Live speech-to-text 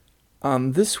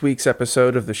On this week's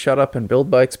episode of the Shut Up and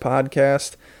Build Bikes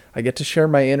podcast, I get to share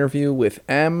my interview with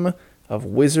M of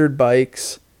Wizard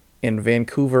Bikes in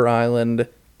Vancouver Island,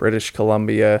 British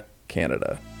Columbia,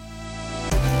 Canada.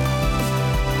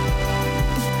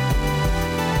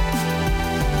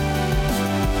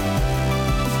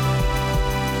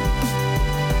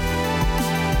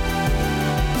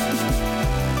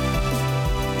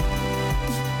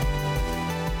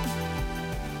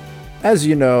 As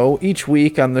you know, each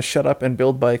week on the Shut Up and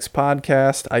Build Bikes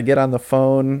podcast, I get on the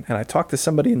phone and I talk to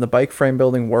somebody in the bike frame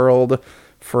building world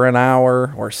for an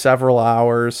hour or several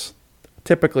hours,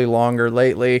 typically longer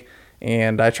lately,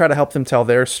 and I try to help them tell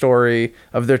their story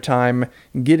of their time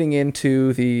getting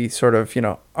into the sort of,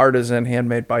 artisan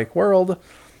handmade bike world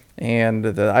and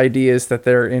the ideas that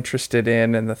they're interested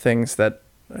in and the things that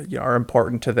are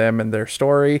important to them and their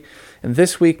story. And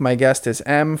this week, my guest is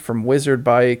M from Wizard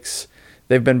Bikes.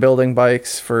 They've been building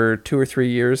bikes for 2 or 3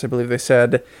 years, I believe they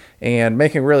said, and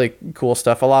making really cool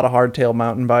stuff. A lot of hardtail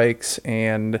mountain bikes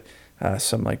and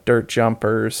some like dirt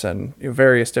jumpers and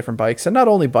various different bikes. And not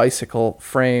only bicycle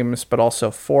frames, but also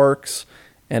forks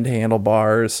and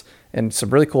handlebars and some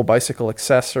really cool bicycle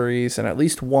accessories and at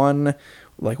least one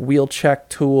like wheel check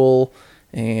tool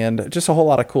and just a whole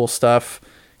lot of cool stuff.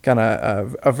 Kind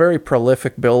of a very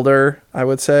prolific builder, I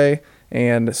would say.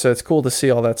 And so it's cool to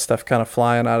see all that stuff kind of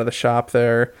flying out of the shop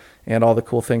there and all the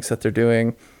cool things that they're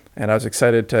doing. And I was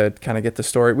excited to kind of get the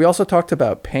story. We also talked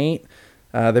about paint.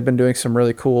 They've been doing some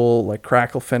really cool like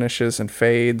crackle finishes and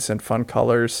fades and fun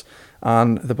colors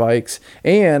on the bikes.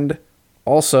 And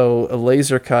also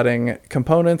laser cutting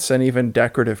components and even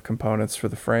decorative components for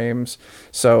the frames.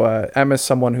 So Em is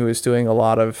someone who is doing a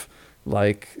lot of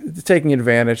like taking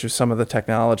advantage of some of the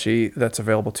technology that's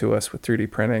available to us with 3D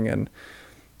printing and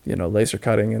laser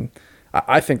cutting. And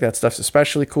I think that stuff's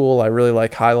especially cool. I really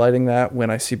like highlighting that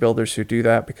when I see builders who do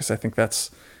that, because I think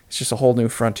it's just a whole new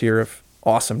frontier of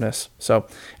awesomeness. So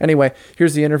anyway,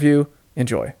 here's the interview.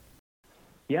 Enjoy.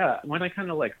 Yeah. When I kind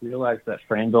of realized that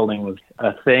frame building was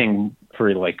a thing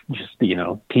for just,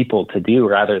 people to do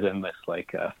rather than this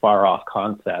far off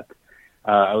concept,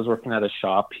 I was working at a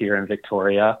shop here in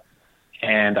Victoria,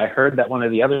 and I heard that one of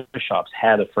the other shops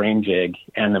had a frame jig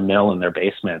and a mill in their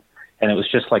basement. And it was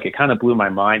just it kind of blew my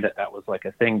mind that was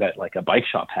a thing that a bike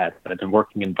shop had. But I've been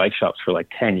working in bike shops for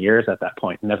 10 years at that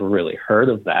point, never really heard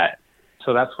of that.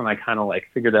 So that's when I kind of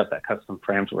figured out that custom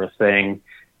frames were a thing.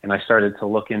 And I started to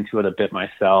look into it a bit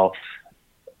myself.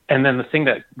 And then the thing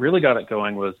that really got it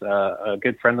going was a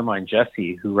good friend of mine,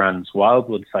 Jesse, who runs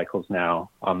Wildwood Cycles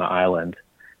now on the island.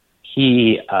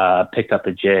 He picked up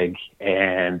a jig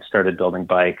and started building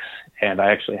bikes. And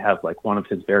I actually have one of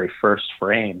his very first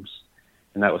frames.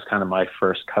 And that was kind of my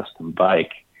first custom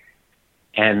bike.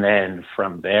 And then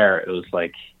from there, it was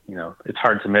it's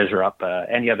hard to measure up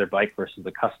any other bike versus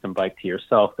a custom bike to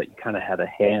yourself that you kind of had a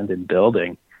hand in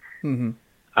building. Mm-hmm.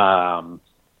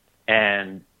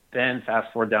 And then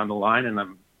fast forward down the line, and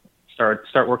I'm start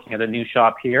working at a new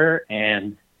shop here.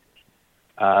 And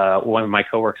one of my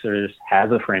coworkers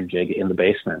has a frame jig in the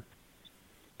basement.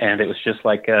 And it was just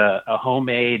a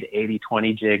homemade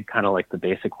 80-20 jig, kind of like the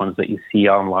basic ones that you see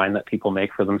online that people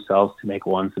make for themselves to make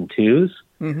ones and twos.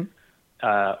 Mm-hmm.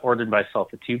 Ordered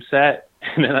myself a tube set,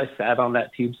 and then I sat on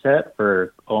that tube set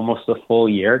for almost a full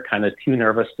year, kind of too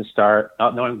nervous to start,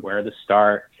 not knowing where to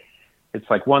start. It's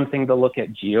one thing to look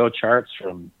at geo charts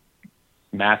from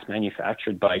mass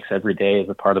manufactured bikes every day as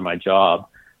a part of my job,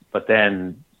 but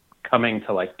then coming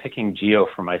to picking geo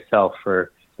for myself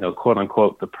for quote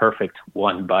unquote, the perfect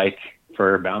one bike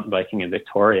for mountain biking in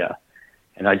Victoria.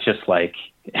 And I just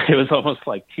it was almost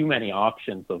too many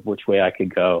options of which way I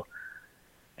could go.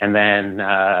 And then,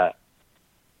 I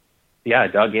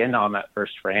dug in on that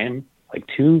first frame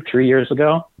 2-3 years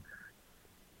ago.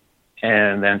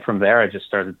 And then from there, I just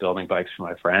started building bikes for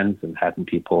my friends and having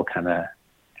people kind of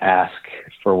ask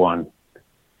for one.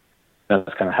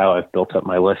 That's kind of how I've built up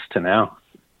my list to now.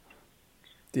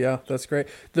 Yeah, that's great.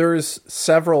 There's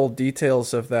several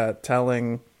details of that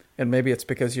telling, and maybe it's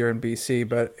because you're in BC,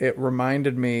 but it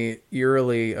reminded me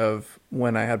eerily of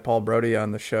when I had Paul Brody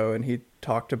on the show, and he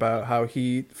talked about how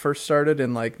he first started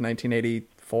in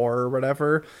 1984 or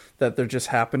whatever, that there just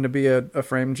happened to be a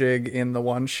frame jig in the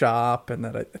one shop, and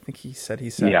that I think he said.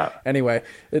 Yeah. Anyway,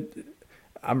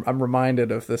 I'm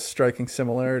reminded of this striking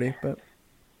similarity, but...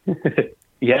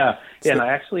 Yeah. And I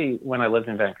actually, when I lived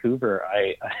in Vancouver,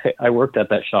 I worked at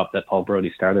that shop that Paul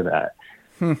Brody started at.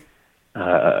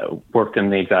 Worked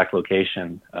in the exact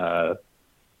location. It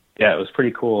was pretty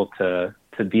cool to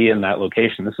be in that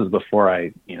location. This was before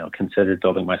I, considered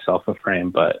building myself a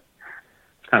frame, but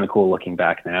it's kind of cool looking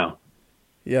back now.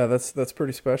 Yeah, that's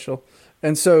pretty special.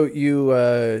 And so you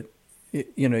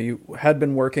had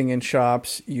been working in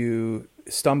shops. You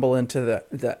stumble into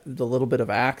the little bit of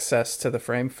access to the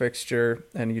frame fixture,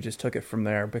 and you just took it from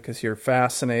there because you're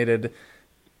fascinated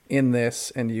in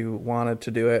this and you wanted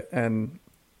to do it, and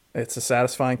it's a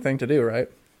satisfying thing to do, right?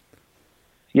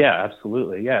 Yeah,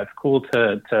 absolutely. Yeah, it's cool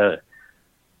to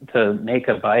make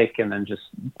a bike and then just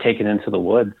take it into the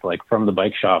woods, like from the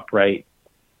bike shop right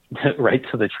right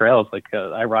to the trails. Like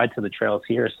I ride to the trails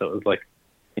here, so it was like,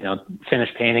 finish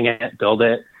painting it, build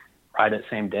it, ride it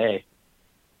same day.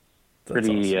 That's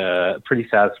awesome. Pretty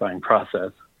satisfying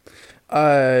process.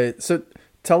 So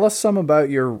tell us some about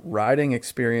your riding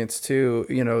experience too.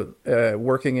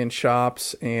 Working in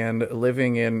shops and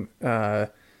living in,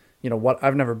 what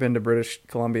I've never been to British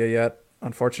Columbia yet,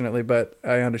 unfortunately, but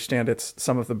I understand it's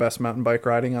some of the best mountain bike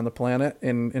riding on the planet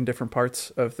in different parts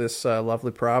of this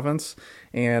lovely province.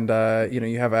 And,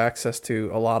 you have access to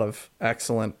a lot of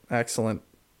excellent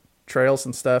trails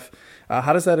and stuff.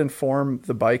 How does that inform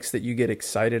the bikes that you get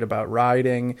excited about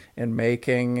riding and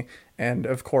making? And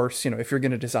of course, if you're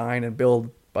going to design and build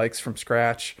bikes from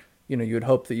scratch, you would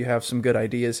hope that you have some good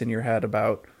ideas in your head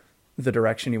about the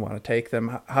direction you want to take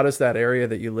them. How does that area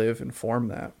that you live inform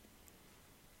that?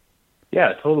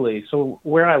 Yeah, totally. So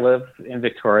where I live in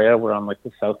Victoria, we're on like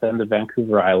the south end of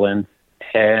Vancouver Island,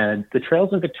 and the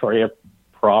trails in Victoria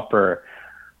proper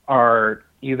are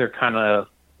either kind of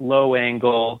low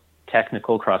angle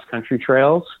technical cross country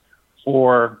trails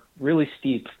or really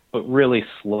steep but really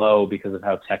slow because of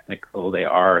how technical they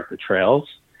are, the trails.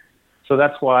 So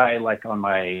that's why, like on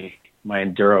my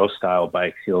enduro style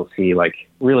bikes, you'll see like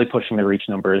really pushing the reach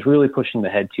numbers, really pushing the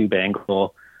head tube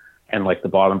angle and like the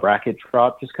bottom bracket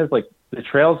drop, just because like the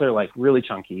trails are like really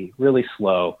chunky, really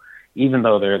slow, even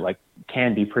though they're like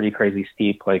can be pretty crazy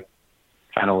steep, like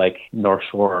kind of like North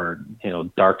Shore,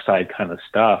 dark side kind of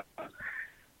stuff.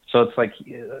 So it's like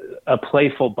a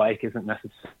playful bike isn't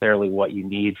necessarily what you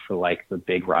need for like the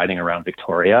big riding around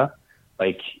Victoria.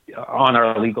 Like on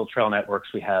our illegal trail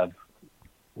networks, we have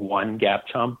one gap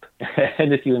jump.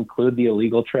 And if you include the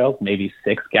illegal trails, maybe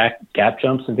six gap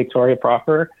jumps in Victoria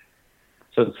proper.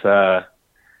 So it's,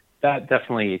 that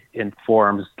definitely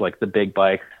informs like the big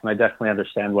bikes. And I definitely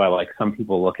understand why like some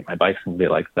people look at my bikes and be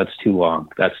like, that's too long,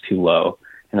 that's too low.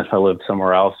 And if I lived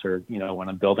somewhere else or, when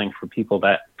I'm building for people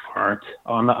that aren't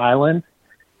on the island,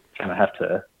 kind of have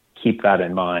to keep that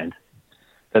in mind,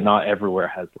 that not everywhere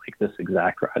has like this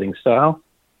exact riding style.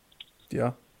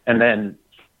 Yeah. And then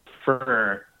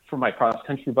for my cross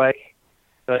country bike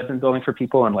that I've been building for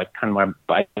people and like kind of my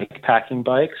bike packing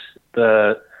bikes,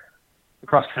 the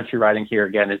cross country riding here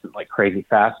again isn't like crazy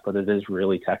fast, but it is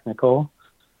really technical.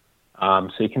 So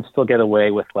you can still get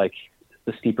away with like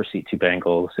the steeper seat tube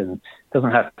angles, and it doesn't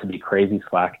have to be crazy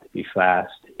slack to be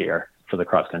fast here for the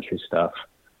cross country stuff.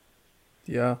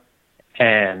 Yeah.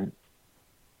 And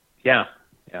yeah.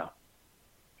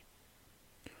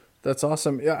 That's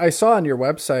awesome. Yeah, I saw on your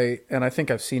website, and I think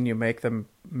I've seen you make them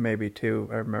maybe too.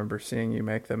 I remember seeing you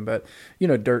make them, but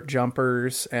dirt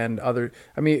jumpers and other.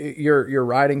 I mean, your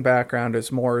riding background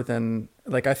is more than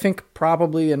like I think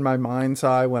probably in my mind's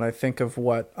eye when I think of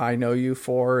what I know you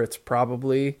for, it's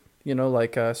probably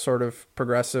like a sort of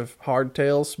progressive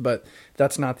hardtails, but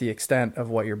that's not the extent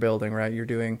of what you're building, right? You're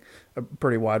doing a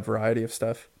pretty wide variety of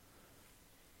stuff.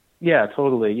 Yeah,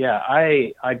 totally. Yeah,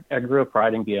 I grew up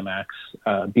riding BMX.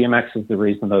 BMX is the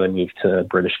reason that I moved to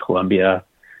British Columbia.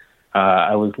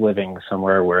 I was living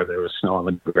somewhere where there was snow on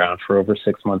the ground for over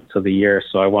 6 months of the year,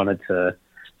 so I wanted to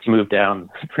move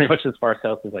down pretty much as far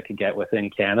south as I could get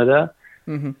within Canada,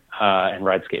 and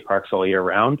ride skate parks all year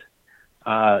round.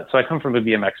 So I come from a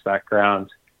BMX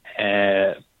background,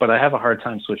 but I have a hard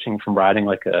time switching from riding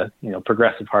like a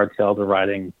progressive hardtail to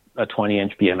riding a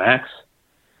 20-inch BMX.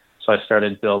 So I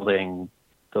started building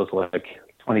those like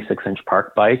 26-inch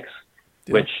park bikes,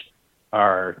 which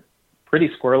are pretty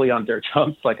squirrely on dirt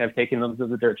jumps. Like I've taken them to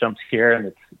the dirt jumps here, and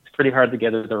it's pretty hard to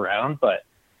get it around. But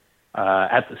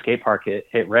at the skate park,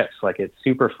 it rips. Like it's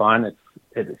super fun.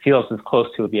 It feels as close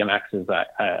to a BMX as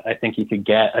I think you could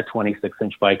get a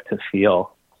 26-inch bike to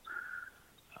feel.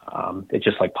 It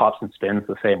just like pops and spins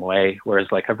the same way. Whereas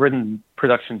like I've ridden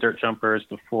production dirt jumpers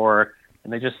before,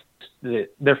 and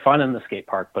they're fun in the skate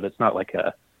park, but it's not like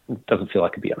it doesn't feel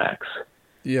like a BMX.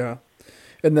 Yeah.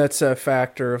 And that's a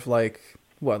factor of like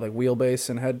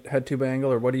wheelbase and head tube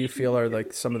angle, or what do you feel are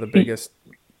like some of the biggest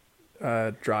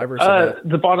drivers of that?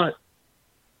 The bottom,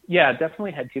 yeah,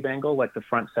 definitely head tube angle. Like the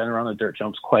front center on the dirt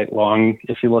jump's quite long.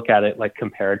 If you look at it, like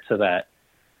compared to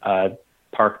that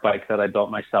park bike that I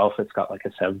built myself, it's got like a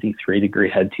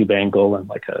 73-degree head tube angle and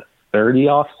like a 30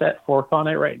 offset fork on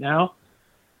it right now.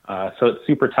 So it's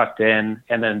super tucked in.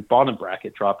 And then bottom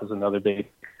bracket drop is another big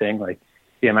thing. Like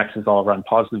BMXs all run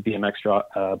positive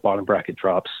BMX bottom bracket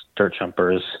drops. Dirt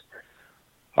jumpers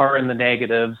are in the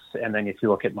negatives. And then if you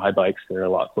look at my bikes, they're a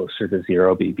lot closer to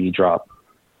 0 BB drop.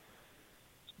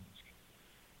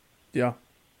 Yeah.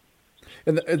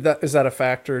 And is that a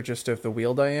factor just of the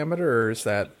wheel diameter, or is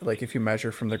that like if you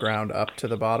measure from the ground up to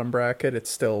the bottom bracket, it's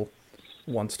still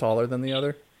one's taller than the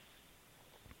other?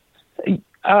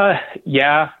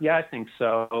 Yeah, I think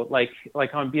so. Like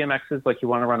on BMXs, like you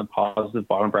want to run a positive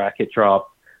bottom bracket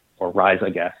drop or rise, I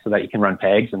guess, so that you can run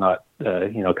pegs and not,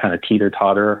 kind of teeter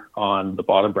totter on the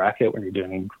bottom bracket when you're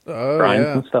doing grinds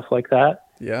and stuff like that.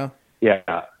 Yeah.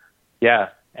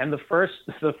 And the first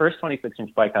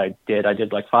 26-inch bike I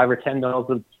did like 5 or 10 mils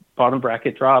of bottom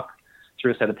bracket drop,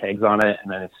 threw a set of pegs on it,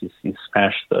 and then it's just you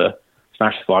smash the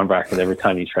bottom bracket every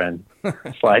time you try and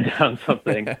slide down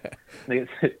something.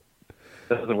 It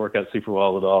doesn't work out super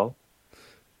well at all.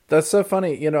 That's so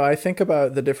funny. I think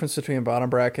about the difference between bottom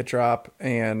bracket drop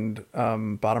and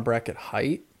bottom bracket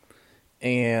height.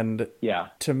 And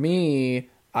to me,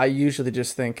 I usually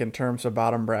just think in terms of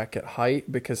bottom bracket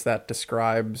height, because that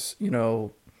describes,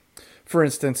 for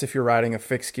instance, if you're riding a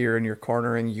fixed gear and you're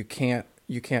cornering, you can't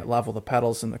level the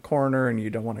pedals in the corner, and you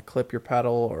don't want to clip your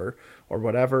pedal or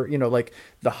whatever. Like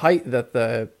the height that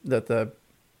the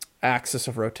axis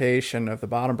of rotation of the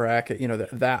bottom bracket,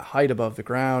 that height above the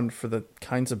ground for the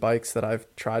kinds of bikes that I've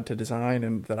tried to design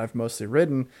and that I've mostly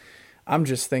ridden, I'm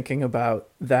just thinking about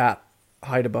that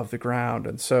height above the ground.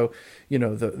 And so,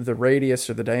 the radius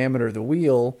or the diameter of the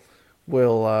wheel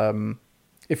will,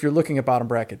 if you're looking at bottom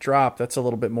bracket drop, that's a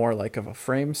little bit more like of a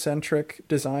frame centric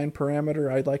design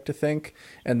parameter, I'd like to think.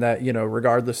 And that,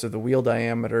 regardless of the wheel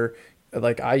diameter,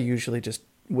 like I usually just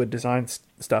would design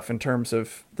stuff in terms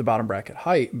of the bottom bracket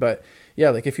height. But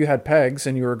yeah, like if you had pegs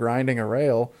and you were grinding a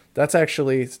rail, that's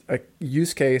actually a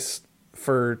use case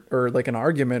or like an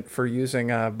argument for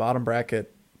using a bottom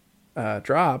bracket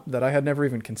drop that I had never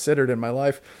even considered in my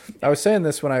life. I was saying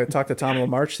this when I talked to Tom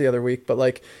LaMarche the other week, but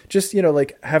like just,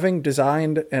 like having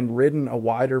designed and ridden a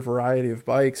wider variety of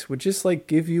bikes would just like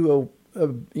give you a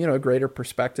greater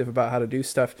perspective about how to do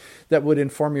stuff that would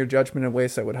inform your judgment in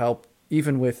ways that would help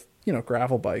even with,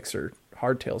 gravel bikes or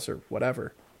hardtails or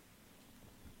whatever.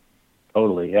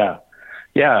 Totally. Yeah.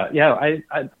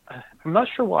 I'm not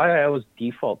sure why I always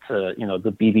default to,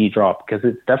 the BB drop, because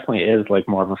it definitely is like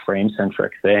more of a frame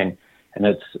centric thing. And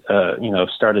it's,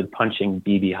 started punching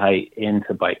BB height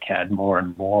into bike CAD more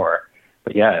and more.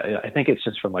 But yeah, I think it's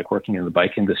just from like working in the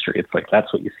bike industry. It's like,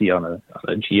 that's what you see on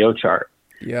a geo chart.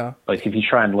 Yeah. Like if you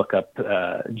try and look up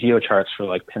geo charts for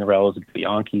like Pinarellos and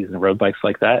Bianchis and road bikes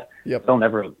like that, they'll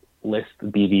never list the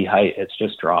BB height. It's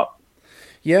just drop.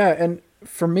 Yeah. And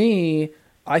for me,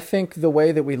 I think the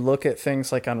way that we look at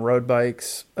things like on road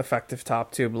bikes, effective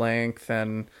top tube length,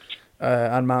 and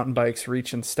on mountain bikes,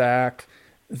 reach and stack,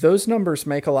 those numbers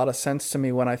make a lot of sense to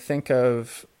me when I think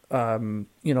of,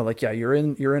 you're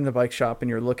in the bike shop and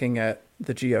you're looking at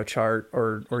the geo chart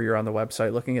or you're on the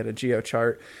website looking at a geo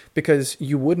chart, because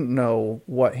you wouldn't know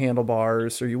what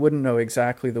handlebars or you wouldn't know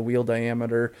exactly the wheel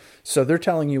diameter. So they're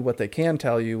telling you what they can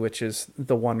tell you, which is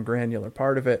the one granular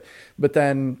part of it. But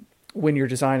then when you're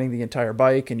designing the entire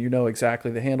bike and exactly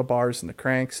the handlebars and the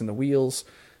cranks and the wheels,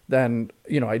 then,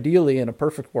 ideally in a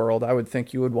perfect world, I would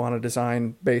think you would want to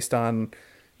design based on,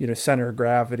 center of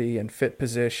gravity and fit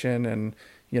position and,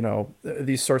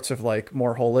 these sorts of like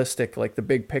more holistic, like the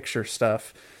big picture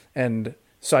stuff. And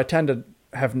so I tend to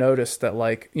have noticed that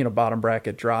like, bottom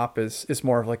bracket drop is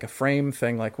more of like a frame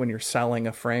thing. Like when you're selling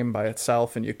a frame by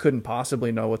itself and you couldn't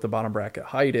possibly know what the bottom bracket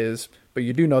height is, but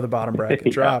you do know the bottom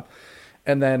bracket drop.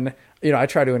 And then, I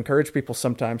try to encourage people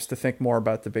sometimes to think more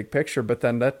about the big picture, but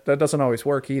then that doesn't always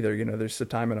work either. There's a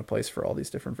time and a place for all these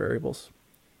different variables.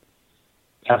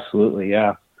 Absolutely.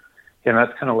 Yeah. And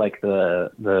that's kind of like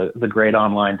the great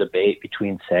online debate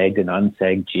between sagged and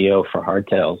unsagged geo for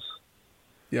hardtails.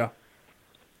 Yeah.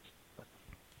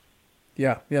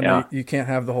 No, you can't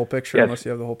have the whole picture unless you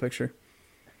have the whole picture.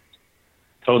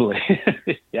 Totally.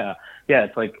 Yeah.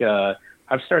 It's like,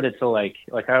 I've started to like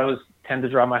I always tend to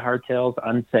draw my hardtails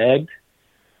unsagged,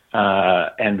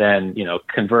 and then,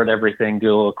 convert everything, do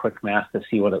a little quick math to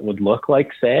see what it would look like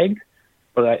sagged.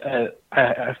 But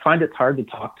I find it's hard to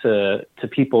talk to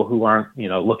people who aren't,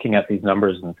 looking at these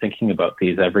numbers and thinking about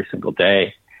these every single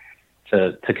day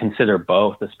to consider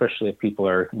both, especially if people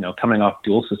are, coming off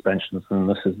dual suspensions and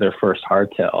this is their first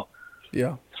hardtail.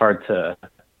 Yeah. It's hard to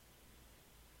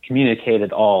communicate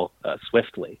it all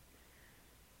swiftly.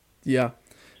 Yeah.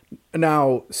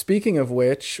 Now, speaking of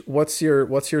which, what's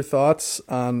your thoughts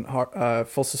on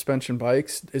full suspension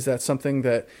bikes? Is that something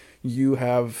that you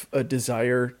have a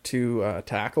desire to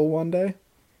tackle one day?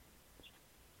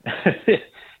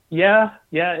 Yeah,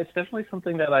 it's definitely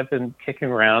something that I've been kicking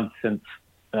around since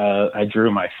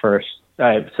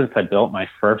since I built my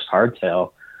first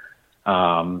hardtail.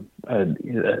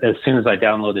 As soon as I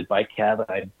downloaded BikeCab,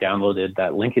 I downloaded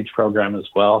that linkage program as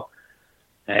well,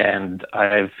 and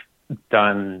I've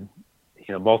done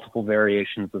multiple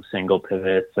variations of single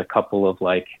pivots, a couple of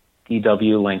like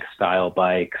DW Link style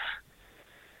bikes,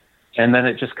 and then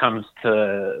it just comes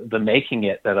to the making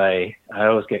it that I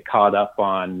always get caught up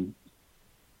on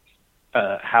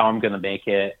how I'm going to make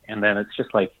it, and then it's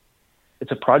just like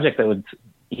it's a project that would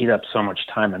eat up so much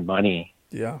time and money.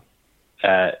 Yeah.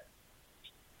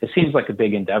 It seems like a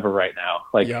big endeavor right now.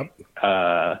 Like, Yep.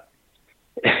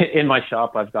 In my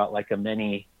shop, I've got like a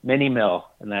mini mill,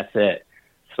 and that's it.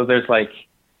 So there's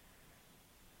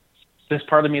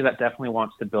part of me that definitely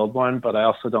wants to build one, but I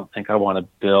also don't think I want to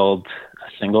build a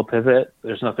single pivot.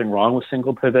 There's nothing wrong with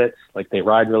single pivots. Like, they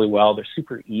ride really well. They're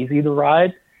super easy to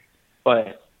ride,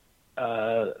 but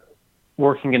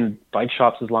working in bike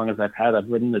shops as long as I've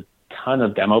ridden a ton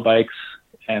of demo bikes,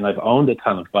 and I've owned a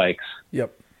ton of bikes.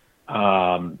 Yep.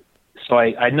 So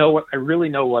I really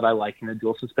know what I like in a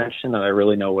dual suspension, and I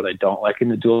really know what I don't like in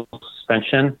the dual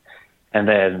suspension. And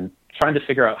then trying to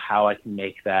figure out how I can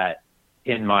make that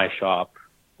in my shop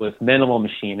with minimal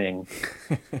machining,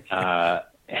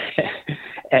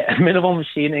 minimal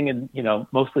machining and,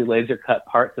 mostly laser cut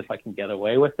parts if I can get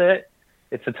away with it.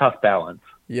 It's a tough balance.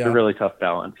 Yeah. It's a really tough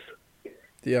balance.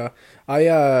 Yeah.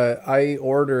 I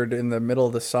ordered in the middle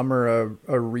of the summer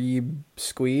a Reeb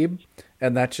Squeeb,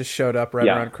 and that just showed up right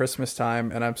around Christmas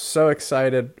time, and I'm so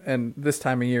excited. And this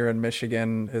time of year in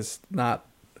Michigan is not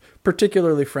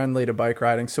particularly friendly to bike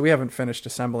riding, so we haven't finished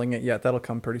assembling it yet. That'll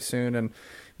come pretty soon, and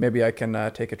maybe I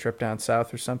can take a trip down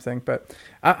south or something. But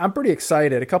I'm pretty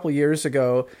excited. A couple years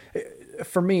ago,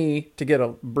 for me, to get a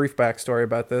brief backstory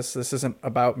about this isn't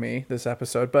about me, this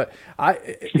episode, but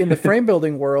in the frame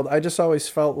building world, I just always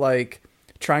felt like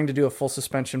trying to do a full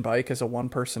suspension bike as a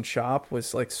one-person shop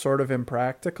was like sort of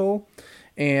impractical.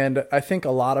 And I think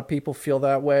a lot of people feel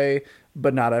that way,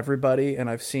 but not everybody. And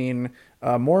I've seen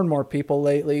more and more people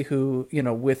lately who,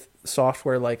 with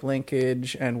software like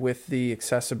Linkage and with the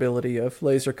accessibility of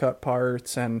laser cut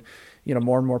parts, and,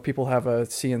 more and more people have a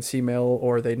CNC mill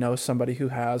or they know somebody who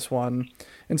has one.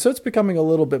 And so it's becoming a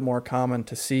little bit more common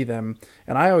to see them.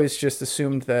 And I always just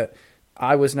assumed that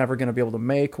I was never going to be able to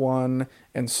make one.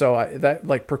 And so that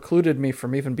like precluded me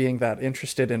from even being that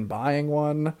interested in buying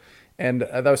one. And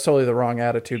that was totally the wrong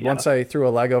attitude. Yeah. Once I threw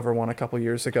a leg over one a couple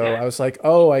years ago, I was like,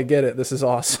 oh, I get it. This is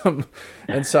awesome.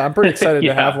 And so I'm pretty excited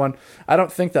to have one. I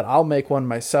don't think that I'll make one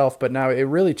myself, but now it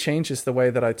really changes the way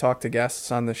that I talk to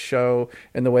guests on the show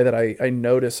and the way that I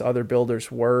notice other builders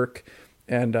work.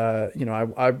 And,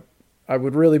 I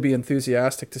would really be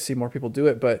enthusiastic to see more people do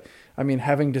it. But I mean,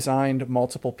 having designed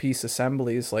multiple piece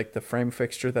assemblies like the frame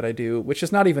fixture that I do, which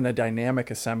is not even a dynamic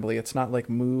assembly, it's not like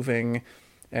moving,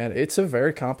 and it's a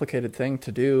very complicated thing to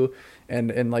do.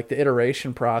 And like the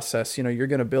iteration process, you're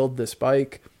going to build this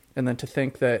bike, and then to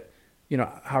think that,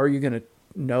 how are you going to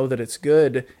know that it's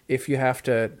good if you have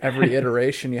to, every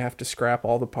iteration, you have to scrap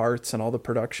all the parts and all the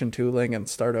production tooling and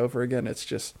start over again.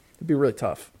 It'd be really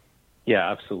tough. Yeah,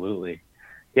 absolutely.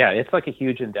 Yeah, it's like a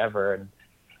huge endeavor. And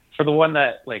for the one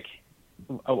that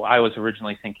I was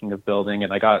originally thinking of building,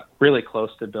 and I got really close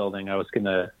to building, I was going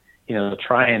to,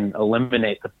 try and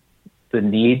eliminate the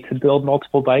need to build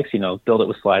multiple bikes, build it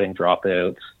with sliding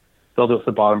dropouts, build it with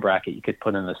the bottom bracket. You could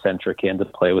put an eccentric in to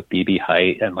play with BB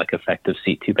height and like effective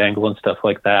seat tube angle and stuff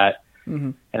like that.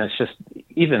 Mm-hmm. And it's just,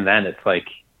 even then it's like,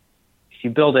 if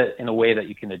you build it in a way that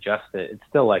you can adjust it, it's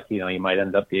still like, you might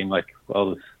end up being like,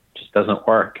 well, this just doesn't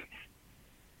work,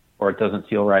 or it doesn't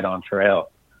feel right on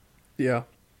trail. Yeah.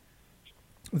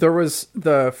 There was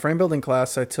the frame building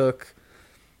class I took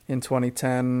in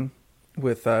 2010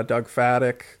 with Doug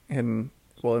Faddick in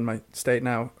my state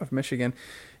now of Michigan.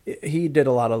 He did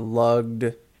a lot of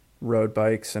lugged road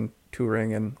bikes and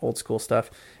touring and old school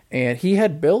stuff. And he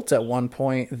had built at one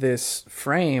point this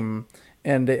frame,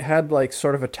 and it had like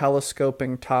sort of a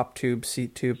telescoping top tube,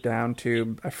 seat tube, down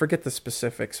tube. I forget the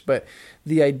specifics, but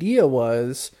the idea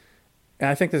was, and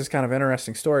I think this is kind of an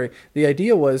interesting story. The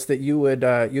idea was that you would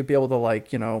you'd be able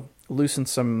to loosen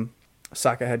some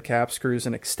socket head cap screws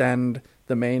and extend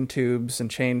the main tubes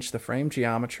and change the frame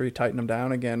geometry, tighten them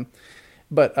down again.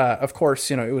 But of course,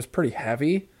 it was pretty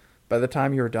heavy. by the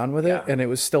time you were done with it, Yeah. and it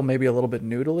was still maybe a little bit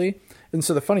noodly. And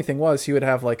so the funny thing was, he would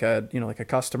have like a, like a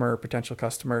customer, potential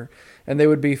customer, and they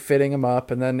would be fitting him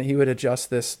up, and then he would adjust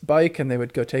this bike, and they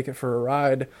would go take it for a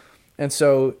ride. And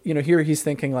so, here he's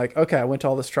thinking like, okay, I went to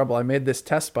all this trouble. I made this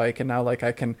test bike, and now like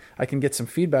I can get some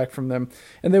feedback from them.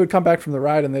 And they would come back from the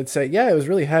ride, and they'd say, yeah, it was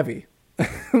really heavy.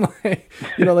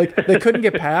 Like they couldn't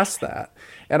get past that.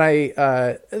 And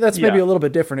that's maybe a little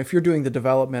bit different. If you're doing the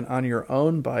development on your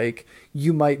own bike,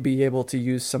 you might be able to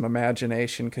use some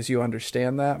imagination because you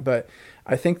understand that. But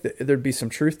I think that there'd be some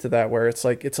truth to that, where it's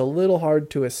like, it's a little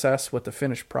hard to assess what the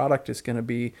finished product is going to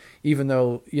be, even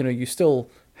though, you still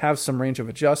have some range of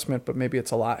adjustment, but maybe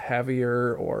it's a lot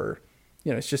heavier, or,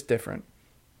 it's just different.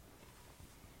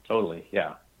 Totally.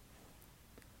 Yeah.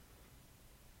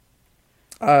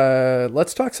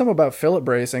 Let's talk some about fillet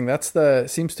brazing.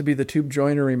 Seems to be the tube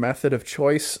joinery method of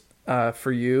choice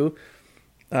for you.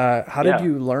 How did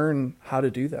you learn how to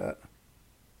do that?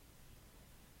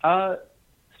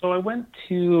 So I went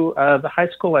to the high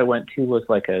school I went to was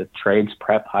like a trades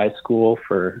prep high school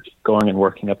for going and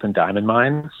working up in diamond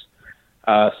mines.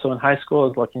 So in high school, I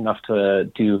was lucky enough to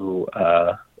do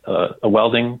a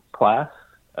welding class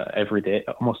every day,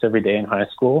 almost every day in high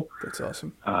school. That's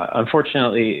awesome.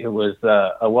 Unfortunately, it was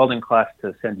a welding class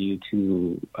to send you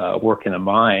to work in a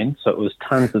mine, so it was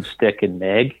tons of stick and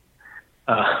MIG,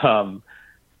 and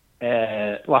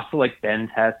lots of like bend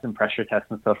tests and pressure tests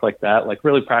and stuff like that. Like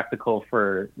really practical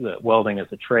for the welding as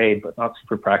a trade, but not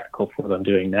super practical for what I'm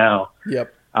doing now.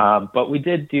 Yep. But we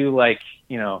did do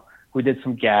we did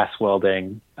some gas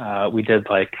welding. We did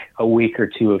like a week or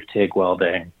two of TIG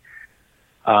welding.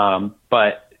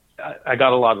 But I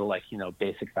got a lot of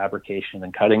basic fabrication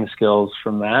and cutting skills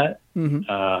from that.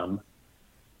 Mm-hmm.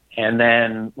 And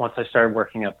then once I started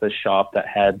working at the shop that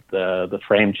had the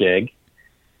frame jig,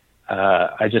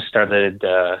 I just started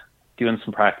doing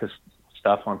some practice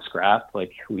stuff on scrap.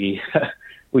 Like we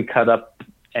cut up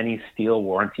any steel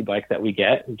warranty bike that we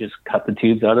get. We just cut the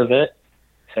tubes out of it,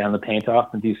 sand the paint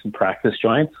off, and do some practice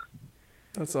joints.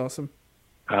 That's awesome.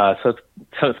 So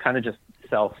it's kind of just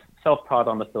self-taught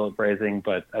on the fillet brazing,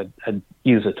 but I'd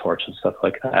use a torch and stuff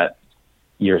like that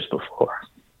years before.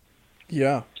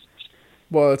 Yeah.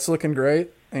 Well, it's looking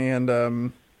great.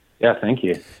 And yeah, thank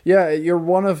you. Yeah, you're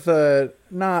one of the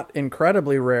not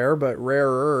incredibly rare, but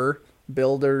rarer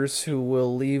builders who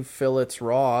will leave fillets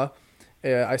raw.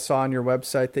 I saw on your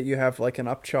website that you have like an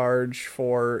upcharge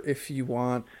for if you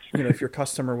want, if your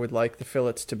customer would like the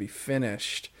fillets to be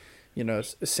finished,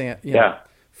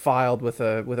 filed with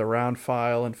a round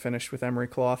file and finished with emery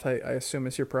cloth, I assume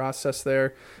is your process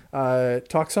there.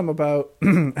 Talk some about,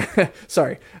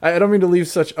 sorry, I don't mean to leave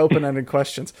such open-ended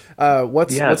questions.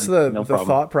 What's the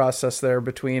thought process there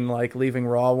between like leaving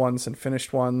raw ones and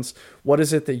finished ones? What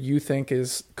is it that you think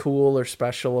is cool or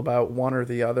special about one or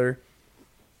the other?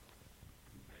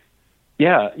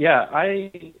 Yeah.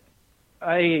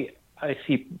 I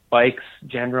see bikes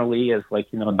generally as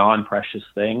non-precious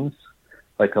things,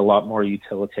 like a lot more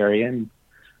utilitarian.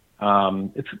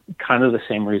 It's kind of the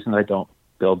same reason I don't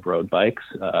build road bikes.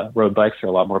 Road bikes are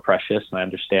a lot more precious, and I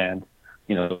understand,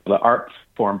 the art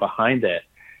form behind it.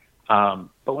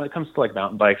 But when it comes to like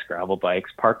mountain bikes, gravel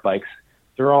bikes, park bikes,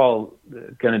 they're all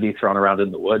going to be thrown around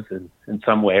in the woods in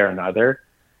some way or another.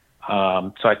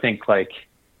 So I think like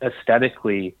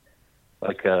aesthetically,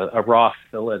 like a raw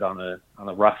fillet on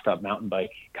a roughed up mountain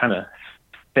bike kind of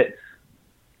fits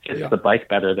the bike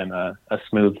better than a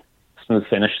smooth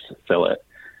finished fillet.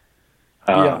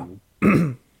 I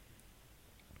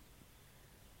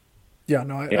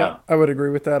would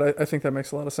agree with that. I think that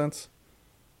makes a lot of sense.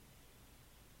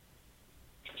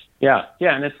 Yeah.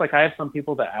 And it's like I have some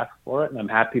people that ask for it, and I'm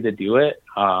happy to do it.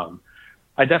 I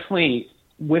definitely,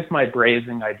 with my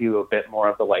brazing, I do a bit more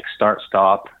of the like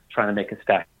start-stop, trying to make a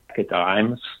stack of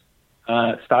dimes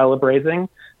style of brazing.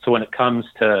 So when it comes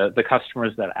to the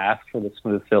customers that ask for the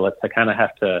smooth fillets, I kind of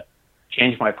have to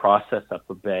change my process up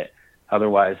a bit.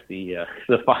 Otherwise, the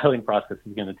filing process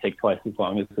is going to take twice as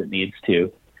long as it needs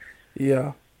to.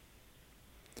 Yeah.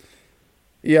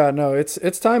 Yeah, no,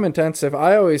 it's time intensive.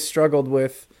 I always struggled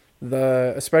with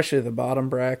especially the bottom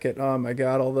bracket. Oh my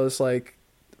God, all those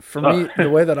for me, the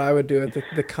way that I would do it,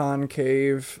 the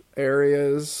concave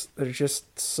areas, they're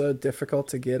just so difficult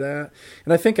to get at.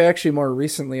 And I think actually more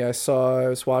recently I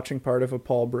was watching part of a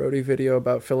Paul Brody video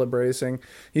about fillet brazing.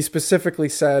 He specifically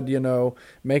said,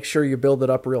 make sure you build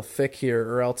it up real thick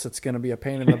here or else it's going to be a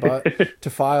pain in the butt to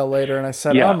file later. And I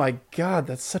said, Oh my God,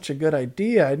 that's such a good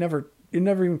idea. It never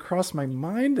even crossed my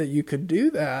mind that you could do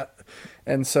that.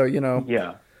 And so,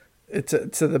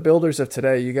 to the builders of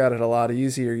today, you got it a lot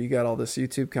easier. You got all this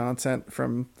YouTube content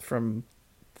from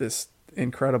this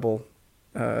incredible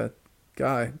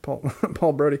guy, Paul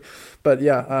Paul Brody. But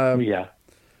yeah, Yeah.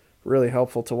 really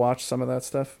helpful to watch some of that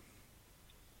stuff.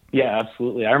 Yeah,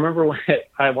 absolutely. I remember when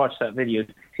I watched that video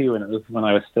too, and it was when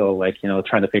I was still like,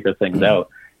 trying to figure things out.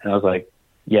 And I was like,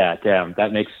 yeah, damn,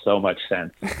 that makes so much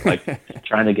sense. Like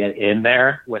trying to get in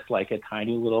there with like a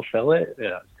tiny little fillet,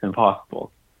 yeah, it's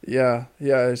impossible. Yeah,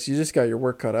 you just got your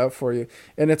work cut out for you.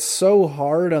 And it's so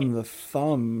hard on the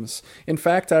thumbs. In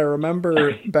fact, I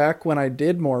remember back when I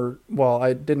did more, well,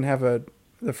 I didn't have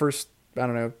the first, I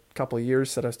don't know, couple of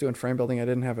years that I was doing frame building, I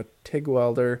didn't have a TIG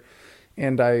welder.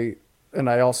 And I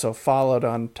also followed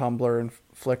on Tumblr and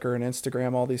Flickr and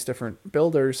Instagram, all these different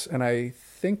builders. And I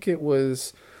think it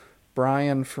was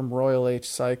Brian from Royal H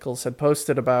Cycles had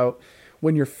posted about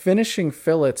when you're finishing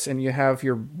fillets and you have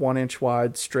your 1-inch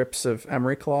wide strips of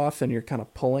emery cloth and you're kind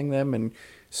of pulling them. And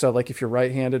so like if you're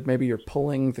right-handed, maybe you're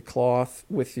pulling the cloth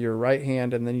with your right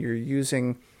hand and then you're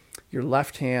using your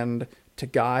left hand to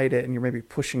guide it and you're maybe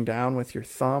pushing down with your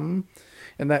thumb.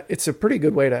 And that it's a pretty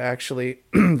good way to actually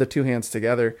the two hands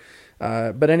together.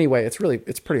 But anyway,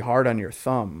 it's pretty hard on your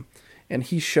thumb. And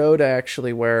he showed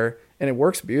actually where, and it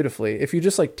works beautifully, if you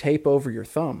just like tape over your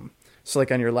thumb. So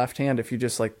like on your left hand, if you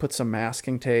just like put some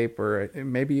masking tape, or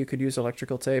maybe you could use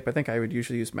electrical tape. I think I would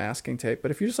usually use masking tape,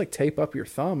 but if you just like tape up your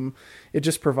thumb, it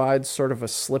just provides sort of a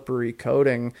slippery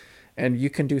coating and you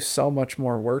can do so much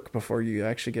more work before you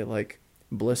actually get like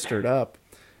blistered up.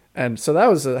 And so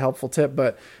that was a helpful tip.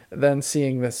 But then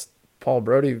seeing this Paul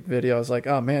Brody video, I was like,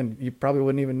 oh man, you probably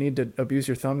wouldn't even need to abuse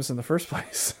your thumbs in the first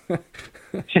place.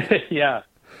 Yeah.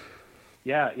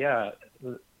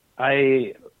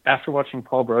 After watching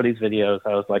Paul Brody's videos,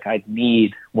 I was like, I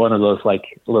need one of those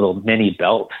like little mini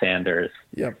belt sanders.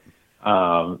 Yep.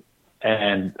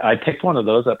 And I picked one of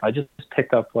those up. I just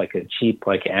picked up like a cheap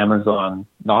like Amazon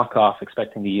knockoff,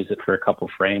 expecting to use it for a couple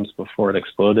frames before it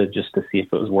exploded, just to see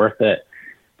if it was worth it.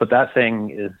 But that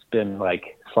thing has been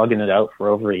like slugging it out for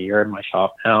over a year in my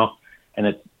shop now, and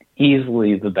it's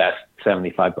easily the best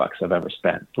 $75 I've ever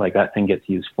spent. Like that thing gets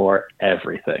used for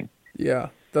everything. Yeah,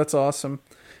 that's awesome.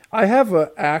 I have an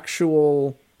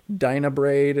actual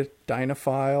Dynabrade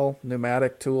Dynafile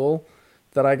pneumatic tool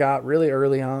that I got really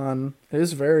early on. It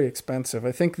is very expensive.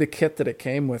 I think the kit that it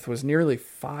came with was nearly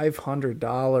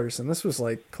 $500, and this was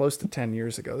like close to 10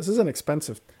 years ago. This isn't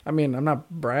expensive. I mean, I'm not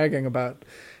bragging about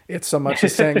it so much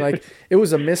as saying like it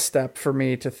was a misstep for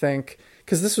me to think,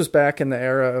 because this was back in the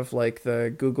era of like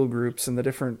the Google groups and the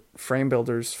different frame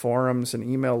builders forums and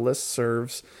email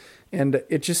listservs. And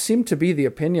it just seemed to be the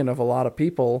opinion of a lot of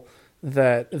people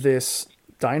that this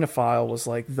Dynafile was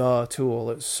like the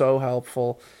tool. It was so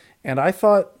helpful. And I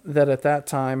thought that at that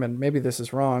time, and maybe this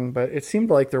is wrong, but it seemed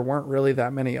like there weren't really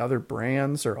that many other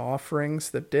brands or offerings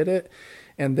that did it.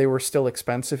 And they were still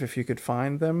expensive if you could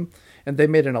find them. And they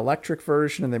made an electric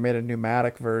version and they made a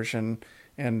pneumatic version.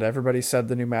 And everybody said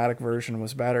the pneumatic version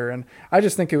was better. And I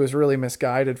just think it was really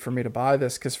misguided for me to buy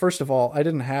this. Because first of all, I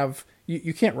didn't have...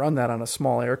 You can't run that on a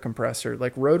small air compressor.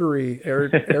 Like rotary air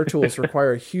tools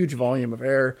require a huge volume of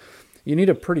air. You need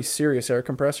a pretty serious air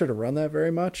compressor to run that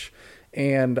very much.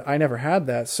 And I never had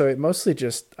that. So it mostly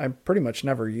just, I pretty much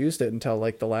never used it until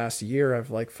like the last year.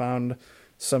 I've like found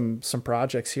some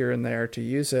projects here and there to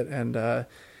use it. And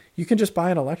you can just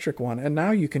buy an electric one. And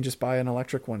now you can just buy an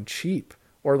electric one cheap.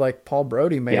 Or like Paul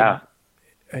Brody made,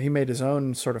 he made his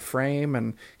own sort of frame,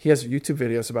 and he has YouTube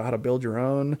videos about how to build your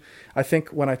own. I think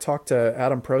when I talked to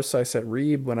Adam Procyse at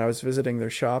Reeb, when I was visiting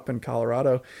their shop in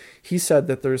Colorado, he said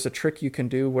that there's a trick you can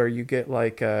do where you get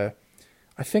like, I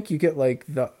think you get like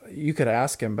you could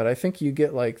ask him, but I think you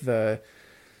get like the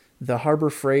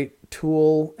Harbor Freight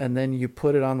tool, and then you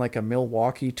put it on like a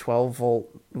Milwaukee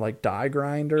 12-volt like die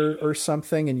grinder or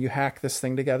something, and you hack this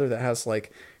thing together that has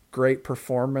like great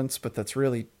performance, but that's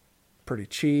really pretty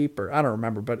cheap, or I don't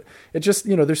remember, but it just,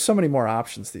 there's so many more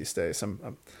options these days.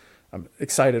 I'm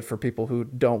excited for people who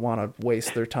don't want to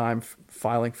waste their time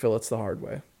filing fillets the hard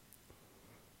way.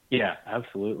 Yeah,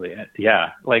 absolutely.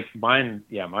 Yeah. Like mine's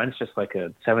just like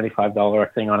a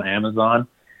 $75 thing on Amazon.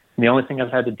 And the only thing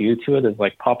I've had to do to it is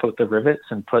like pop out the rivets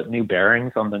and put new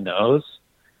bearings on the nose.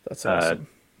 That's awesome.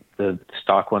 The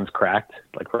stock one's cracked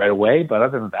like right away. But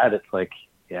other than that, it's like,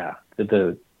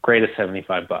 the greatest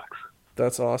 $75.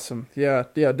 That's awesome. Yeah.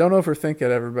 Don't overthink it,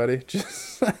 everybody.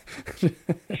 Just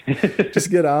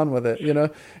get on with it,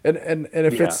 And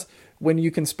if it's when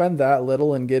you can spend that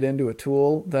little and get into a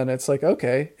tool, then it's like,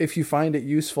 okay, if you find it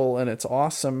useful and it's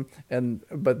awesome,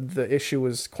 but the issue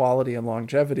is quality and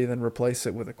longevity, then replace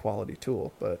it with a quality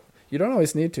tool. But you don't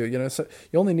always need to, so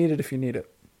you only need it if you need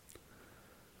it.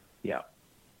 Yeah,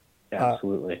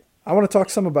 absolutely. I want to talk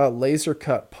some about laser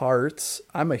cut parts.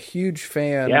 I'm a huge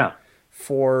fan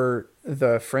for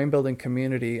the frame building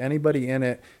community, anybody in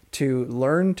it, to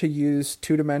learn to use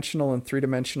 2-dimensional and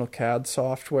 3-dimensional CAD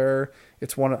software.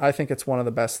 I think it's one of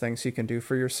the best things you can do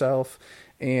for yourself.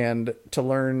 And to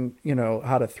learn,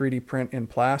 how to 3D print in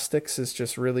plastics is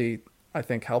just really, I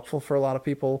think, helpful for a lot of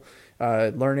people.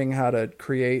 Learning how to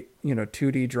create,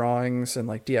 2D drawings and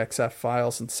like DXF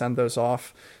files and send those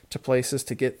off to places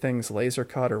to get things laser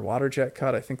cut or water jet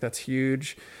cut. I think that's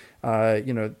huge. A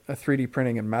 3D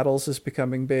printing in metals is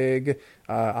becoming big.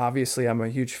 Obviously, I'm a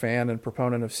huge fan and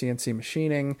proponent of CNC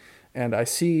machining, and I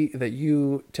see that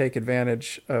you take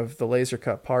advantage of the laser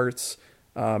cut parts.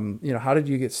 How did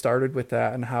you get started with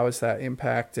that, and how has that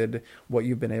impacted what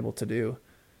you've been able to do?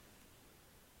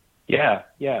 Yeah.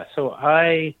 So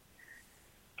I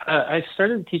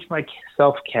started to teach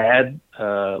myself CAD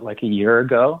like a year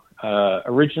ago.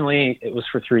 Originally, it was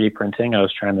for 3D printing. I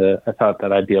thought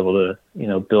that I'd be able to,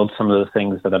 build some of the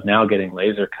things that I'm now getting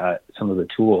laser cut, some of the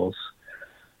tools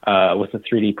with a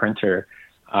 3D printer.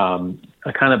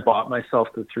 I kind of bought myself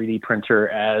the 3D printer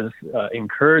as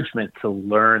encouragement to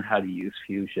learn how to use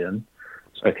Fusion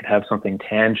so I could have something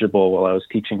tangible while I was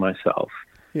teaching myself.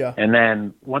 Yeah. And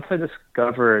then once I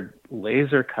discovered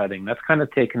laser cutting, that's kind of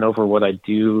taken over what I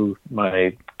do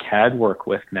my CAD work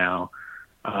with now.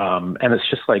 And it's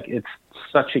just like, it's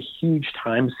such a huge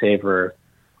time saver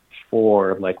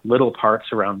for like little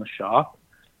parts around the shop.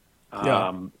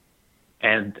 And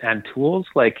tools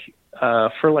like,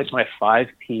 for like my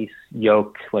 5-piece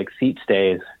yoke, like seat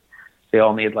stays, they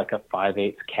all need like a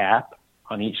 5/8 cap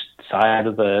on each side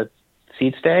of the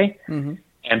seat stay. Mm-hmm.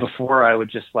 And before I would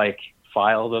just like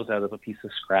file those out of a piece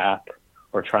of scrap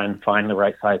or try and find the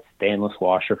right size stainless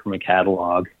washer from a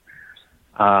catalog.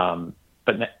 When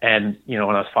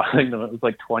I was filing them, it was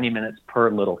like 20 minutes per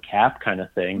little cap kind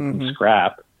of thing from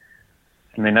scrap,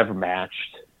 and they never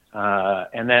matched.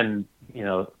 And then,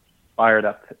 fired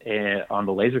up on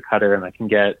the laser cutter, and I can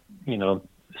get,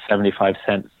 75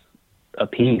 cents a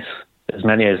piece, as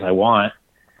many as I want.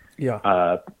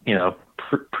 Yeah.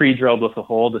 Pre-drilled with a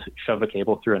hole to shove a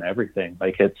cable through and everything.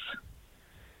 Like, it's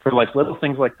for like little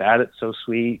things like that, it's so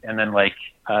sweet. And then like,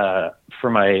 I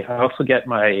also get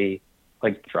my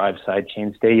like drive side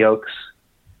chainstay yokes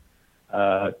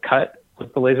cut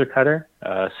with the laser cutter.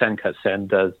 Send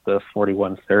does the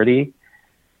 4130.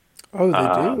 Oh,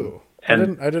 they do. I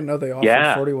didn't know they offered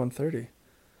 4130.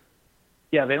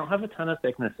 Yeah, they don't have a ton of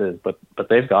thicknesses, but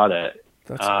they've got it.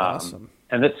 That's awesome.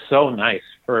 And it's so nice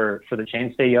for the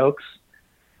chainstay yokes,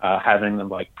 having them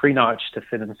like pre-notched to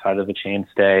fit inside of the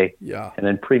chainstay. Yeah. And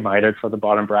then pre-mitered for the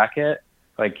bottom bracket.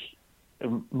 Like,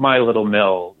 my little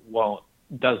mill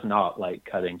does not like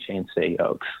cutting chainstay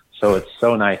yokes. So it's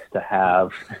so nice to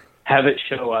have it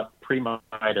show up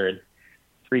pre-mitered,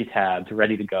 3 tabs,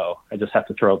 ready to go. I just have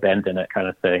to throw a bend in it, kind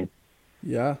of thing.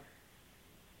 Yeah.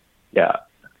 Yeah.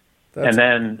 And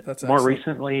then more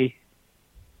recently,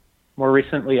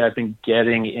 I've been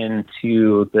getting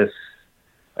into this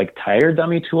like tire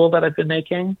dummy tool that I've been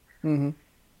making. Mm-hmm.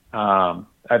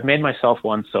 I've made myself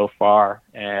one so far,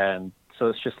 and so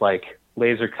it's just like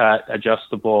laser cut,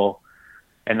 adjustable,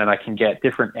 and then I can get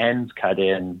different ends cut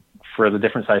in for the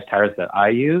different size tires that I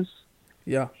use.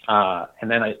 Yeah.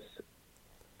 And then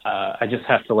I just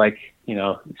have to, like,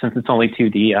 since it's only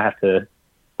 2D, I have to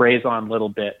braze on little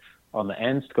bits on the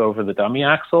ends to go over the dummy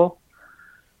axle.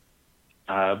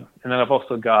 And then I've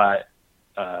also got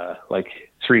like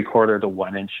 3/4 to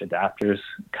 1 inch adapters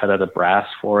cut out of brass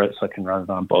for it, so I can run it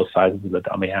on both sides of the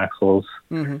dummy axles.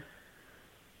 Mm-hmm.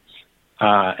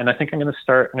 And I think I'm going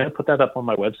to put that up on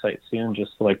my website soon,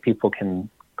 just so like people can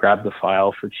grab the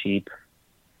file for cheap.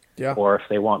 Yeah. Or if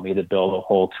they want me to build a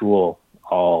whole tool,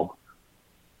 I'll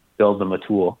build them a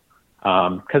tool.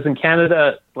 Because in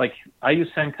Canada, like, I use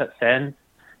SendCutSend,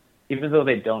 even though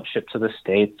they don't ship to the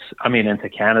States, into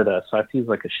Canada. So I have to use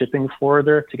like a shipping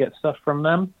forwarder to get stuff from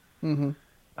them. Mm-hmm.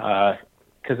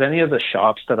 Because any of the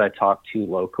shops that I talk to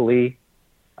locally,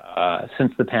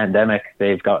 since the pandemic,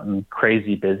 they've gotten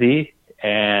crazy busy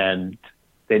and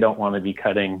they don't want to be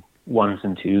cutting 1s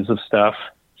and 2s of stuff.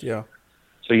 Yeah.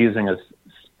 So using a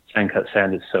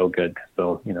SendCutSend is so good because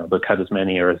they'll cut as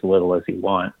many or as little as you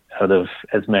want out of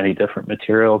as many different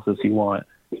materials as you want.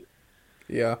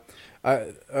 Yeah.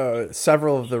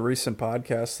 Several of the recent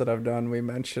podcasts that I've done, we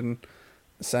mention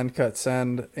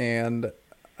SendCutSend, and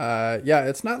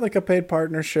it's not like a paid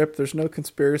partnership. There's no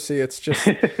conspiracy. It's just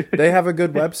they have a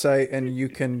good website and you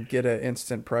can get an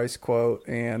instant price quote.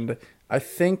 And I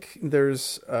think there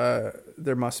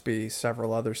must be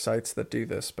several other sites that do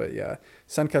this, but yeah,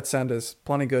 SendCutSend is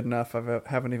plenty good enough. I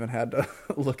haven't even had to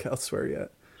look elsewhere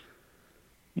yet.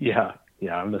 Yeah,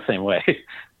 I'm the same way.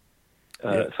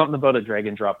 Something about a drag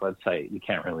and drop website you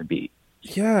can't really beat.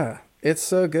 Yeah, it's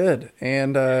so good.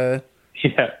 And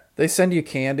Yeah. they send you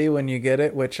candy when you get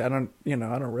it, which I don't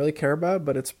really care about,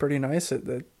 but it's pretty nice.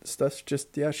 The stuff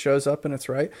just, yeah, shows up and it's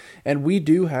right. And we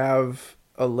do have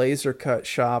a laser cut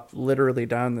shop literally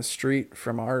down the street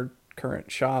from our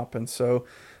current shop. And so,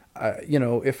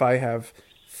 if I have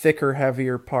thicker,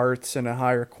 heavier parts in a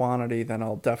higher quantity, then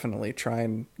I'll definitely try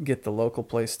and get the local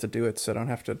place to do it so I don't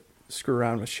have to screw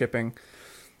around with shipping.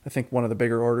 I think one of the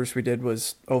bigger orders we did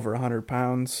was over 100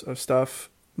 pounds of stuff.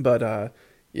 But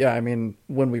yeah, I mean,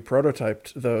 when we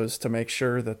prototyped those to make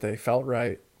sure that they felt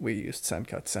right, we used Send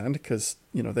Cut Send because,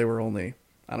 they were only,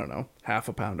 I don't know, half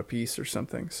a pound a piece or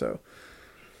something. So,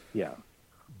 Yeah.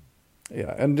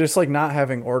 yeah. And just like not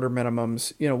having order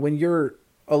minimums, when you're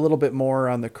a little bit more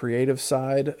on the creative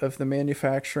side of the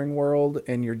manufacturing world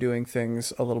and you're doing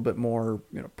things a little bit more,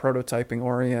 prototyping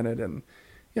oriented and,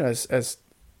 as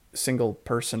single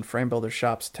person frame builder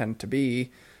shops tend to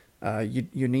be,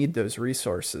 you need those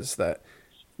resources that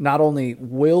not only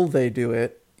will they do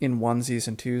it in onesies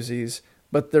and twosies,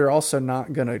 but they're also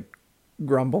not going to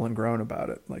grumble and groan about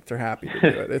it. Like they're happy to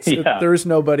do it. Yeah. There's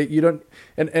nobody you don't,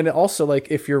 and also like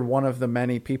if you're one of the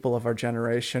many people of our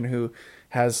generation who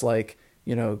has like,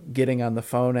 getting on the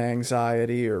phone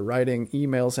anxiety or writing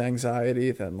emails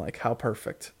anxiety, then like how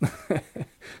perfect.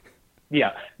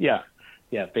 Yeah. Yeah.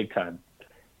 Yeah. Big time.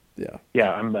 Yeah.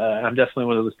 Yeah. I'm definitely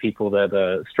one of those people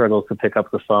that struggles to pick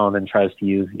up the phone and tries to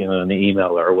use, an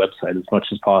email or a website as much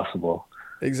as possible.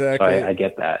 Exactly. So I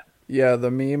get that. Yeah,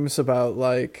 the memes about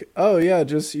like, oh yeah,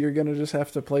 you're gonna just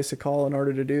have to place a call in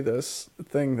order to do this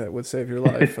thing that would save your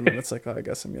life, and then it's like, oh, I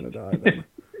guess I'm gonna die then.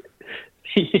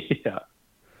 Yeah.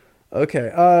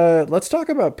 Okay, let's talk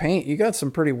about paint. You got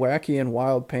some pretty wacky and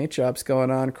wild paint jobs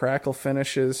going on, crackle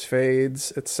finishes,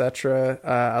 fades, etc.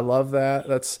 I love that.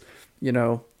 That's,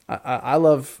 I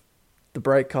love the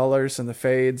bright colors and the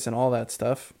fades and all that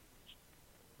stuff.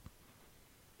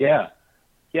 Yeah.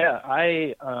 Yeah.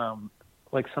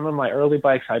 Like some of my early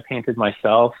bikes I painted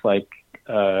myself. Like,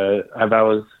 when I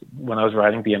was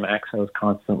riding BMX, I was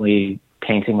constantly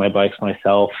painting my bikes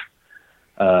myself,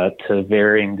 to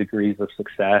varying degrees of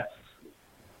success.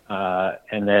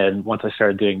 And then once I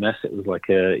started doing this, it was like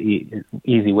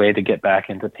easy way to get back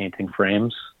into painting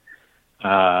frames.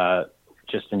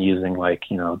 Just been using like,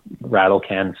 rattle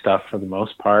can stuff for the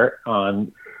most part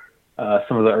on,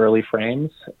 some of the early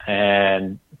frames.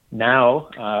 And now,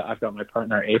 I've got my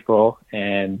partner April,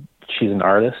 and she's an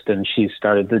artist, and she's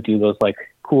started to do those like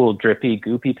cool drippy,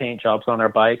 goopy paint jobs on our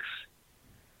bikes,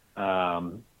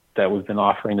 that we've been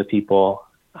offering to people.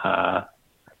 Yeah,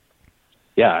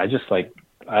 I just like,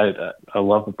 I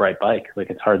love a bright bike. Like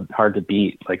it's hard to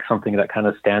beat, like something that kind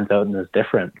of stands out and is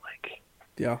different. Like,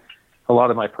 yeah, a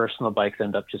lot of my personal bikes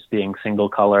end up just being single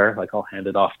color. Like I'll hand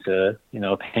it off to,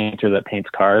 a painter that paints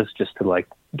cars just to like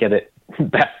get it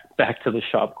back to the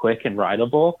shop quick and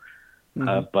rideable.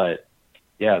 Mm-hmm. But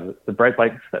yeah, the bright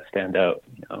bikes that stand out,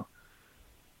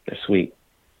 they're sweet.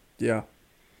 Yeah.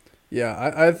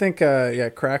 Yeah. I think,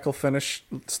 crackle finish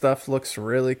stuff looks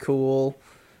really cool.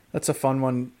 That's a fun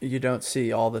one you don't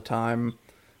see all the time.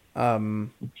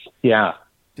 Yeah.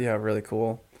 Yeah, really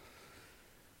cool.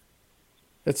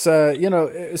 It's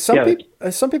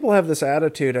some people have this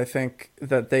attitude, I think,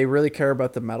 that they really care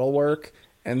about the metalwork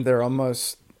and they're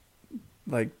almost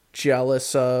like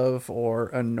jealous of or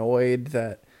annoyed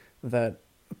that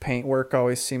paintwork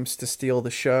always seems to steal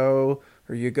the show.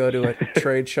 Or you go to a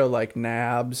trade show like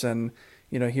NABS and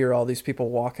hear all these people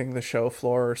walking the show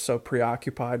floor are so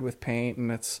preoccupied with paint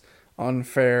and it's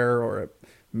unfair or it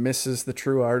misses the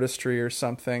true artistry or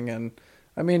something. And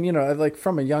I mean, like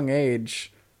from a young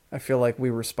age, I feel like we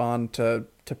respond to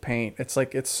paint. It's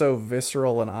like it's so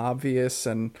visceral and obvious,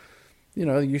 and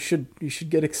you should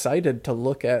get excited to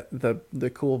look at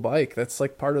the cool bike. That's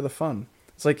like part of the fun.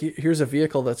 It's like here's a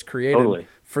vehicle that's created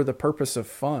for the purpose of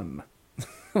fun.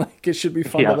 Like it should be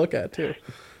fun to look at too.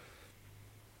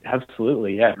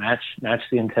 Absolutely, yeah. Match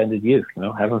the intended use.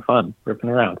 Having fun, ripping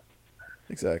around.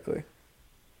 Exactly.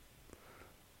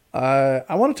 I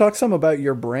want to talk some about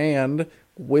your brand,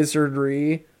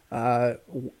 Wizardry.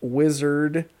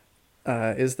 Wizard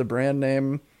is the brand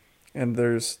name, and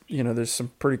there's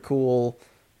some pretty cool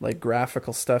like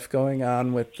graphical stuff going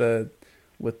on with the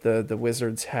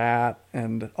Wizard's hat,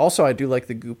 and also I do like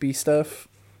the goopy stuff.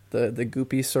 The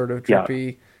goopy sort of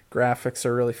drippy graphics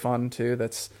are really fun too.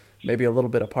 That's maybe a little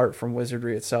bit apart from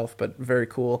Wizardry itself, but very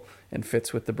cool and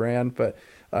fits with the brand. But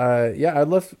I'd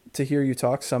love to hear you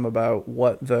talk some about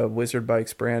what the Wizard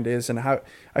Bikes brand is and how.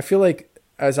 I feel like,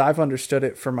 as I've understood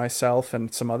it for myself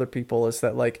and some other people, is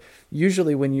that like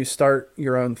usually when you start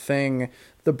your own thing,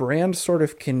 the brand sort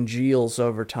of congeals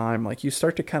over time. Like you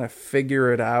start to kind of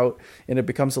figure it out and it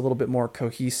becomes a little bit more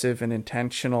cohesive and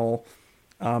intentional.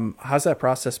 How's that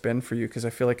process been for you? Because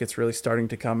I feel like it's really starting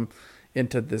to come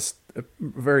into this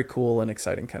very cool and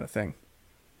exciting kind of thing.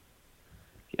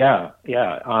 Yeah,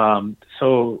 yeah.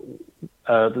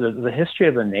 The history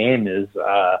of the name is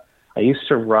I used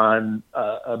to run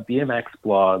a BMX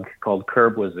blog called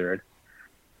Curb Wizard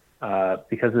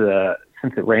because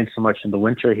since it rains so much in the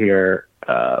winter here,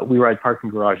 we ride parking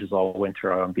garages all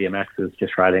winter on BMXs,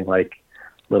 just riding like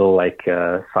little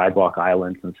sidewalk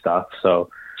islands and stuff. So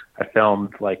I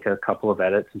filmed like a couple of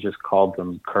edits and just called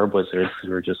them Curb Wizards because we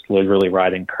were just literally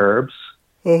riding curbs.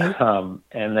 And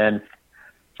then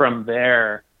from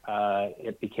there,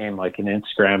 it became like an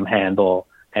Instagram handle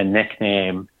and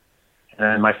nickname. And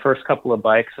then my first couple of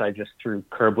bikes, I just threw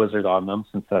Curb Wizard on them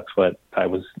since that's what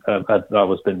I've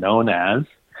always been known as.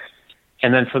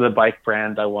 And then for the bike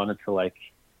brand, I wanted to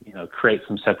create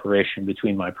some separation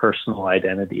between my personal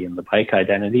identity and the bike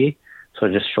identity. So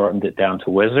I just shortened it down to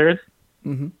Wizard.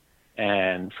 Mm-hmm.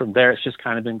 And from there, it's just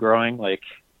kind of been growing.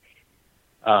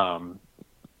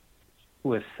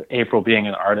 With April being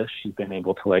an artist, she's been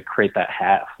able to create that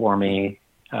hat for me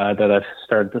that I've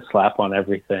started to slap on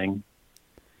everything.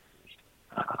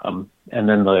 And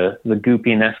then the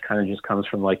goopiness kind of just comes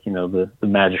from the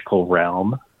magical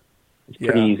realm. It's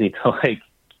pretty easy to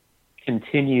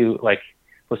continue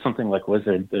with something like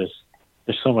Wizard. There's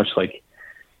so much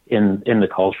in the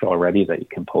culture already that you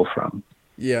can pull from.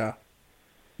 Yeah.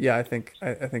 Yeah, I think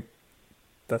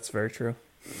that's very true.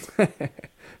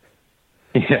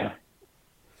 Yeah.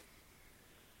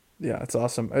 Yeah, it's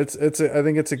awesome. I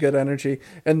think it's a good energy,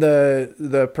 and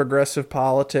the progressive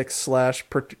politics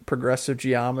 / progressive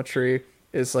geometry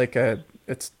is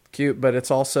it's cute, but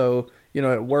it's also,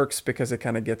 it works because it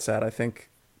kind of gets at, I think,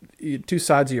 two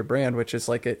sides of your brand, which is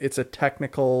it's a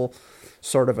technical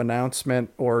sort of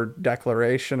announcement or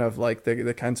declaration of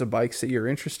the kinds of bikes that you're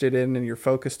interested in and you're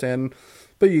focused in,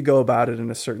 but you go about it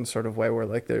in a certain sort of way where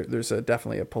there's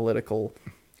definitely a political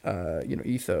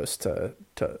ethos to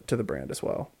the brand as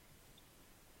well.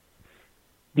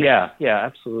 Yeah,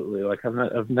 absolutely.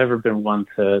 I've never been one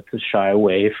to shy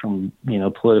away from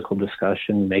political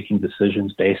discussion, making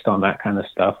decisions based on that kind of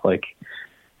stuff. I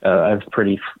have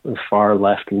pretty far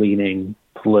left leaning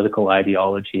political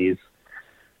ideologies,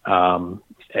 and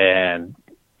trying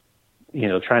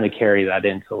to carry that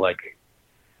into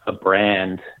a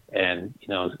brand and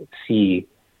see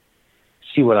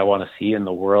what I want to see in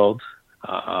the world,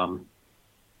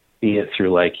 be it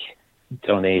through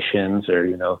donations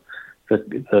or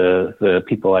the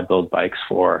people I build bikes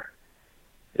for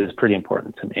is pretty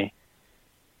important to me.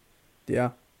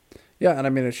 Yeah. Yeah. And I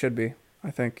mean, it should be, I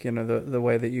think, the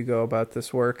way that you go about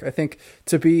this work, I think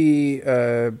to be,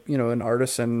 an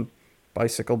artisan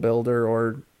bicycle builder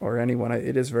or anyone,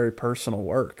 it is very personal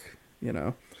work,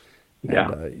 and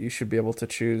you should be able to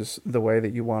choose the way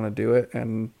that you want to do it.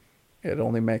 And it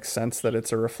only makes sense that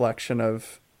it's a reflection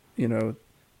of,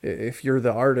 if you're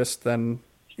the artist, then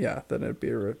it'd be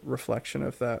a reflection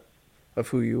of that, of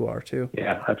who you are too.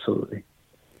 Yeah, absolutely.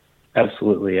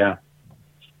 Absolutely. Yeah.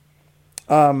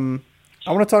 I want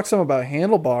to talk some about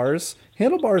handlebars.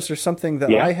 Handlebars are something that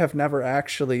I have never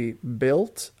actually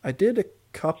built. I did a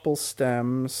couple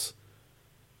stems.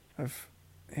 I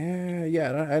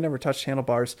never touched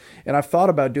handlebars, and I've thought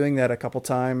about doing that a couple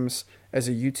times as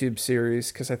a YouTube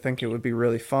series because I think it would be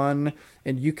really fun.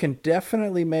 And you can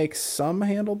definitely make some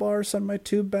handlebars on my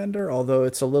tube bender, although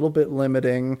it's a little bit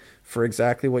limiting for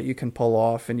exactly what you can pull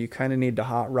off, and you kind of need to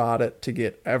hot rod it to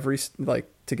get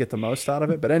to get the most out of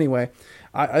it. But anyway,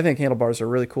 I think handlebars are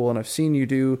really cool, and I've seen you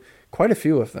do quite a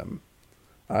few of them.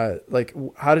 How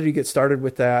did you get started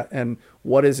with that, and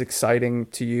what is exciting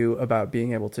to you about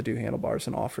being able to do handlebars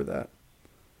and offer that?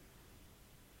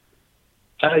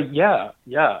 Handlebars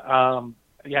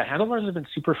have been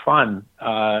super fun.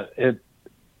 I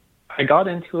got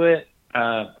into it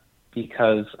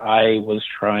because I was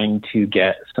trying to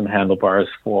get some handlebars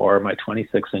for my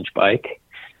 26-inch bike.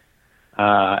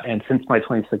 And since my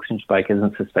 26-inch bike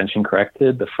isn't suspension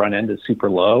corrected, the front end is super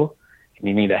low, and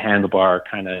you need a handlebar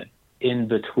kind of in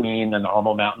between a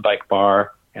normal mountain bike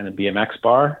bar and a BMX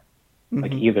bar.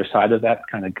 Mm-hmm. Either side of that's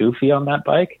kind of goofy on that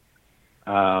bike.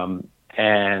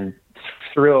 And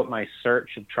throughout my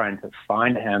search of trying to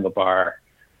find a handlebar,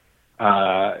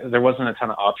 there wasn't a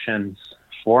ton of options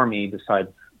for me besides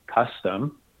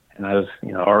custom. And I was,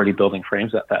 already building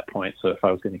frames at that point. So if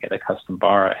I was going to get a custom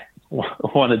bar, I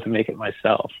wanted to make it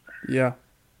myself. Yeah.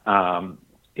 So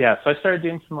I started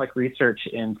doing some research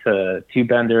into tube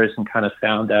benders and kind of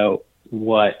found out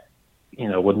what,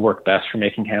 would work best for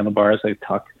making handlebars. I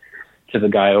talked to the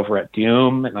guy over at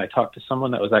Doom, and I talked to someone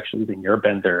that was actually using your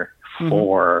bender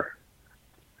for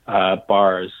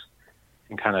bars,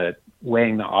 and kind of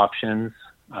weighing the options.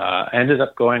 I ended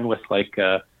up going with like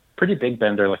a pretty big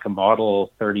bender, like a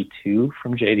Model 32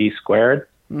 from JD Squared.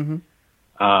 And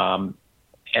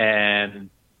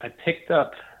I picked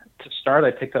up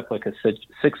like a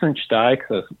 6-inch die because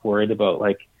I was worried about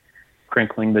like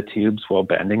crinkling the tubes while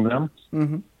bending them.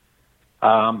 And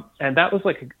that was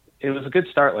like, it was a good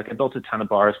start. Like I built a ton of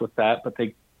bars with that, but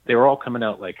they were all coming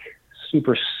out like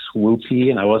super swoopy,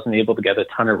 and I wasn't able to get a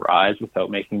ton of rise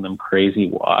without making them crazy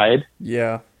wide.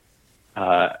 Yeah.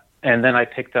 And then I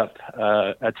picked up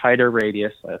a tighter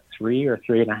radius, a 3 or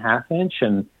 3.5 inch,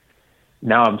 and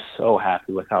now I'm so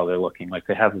happy with how they're looking. Like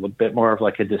they have a bit more of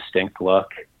like a distinct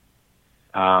look.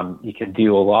 You can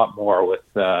do a lot more with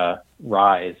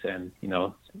rise and, you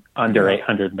know, under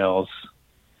 800 mils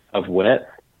of width.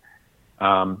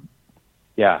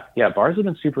 Bars have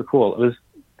been super cool. It was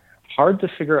hard to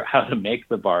figure out how to make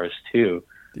the bars too.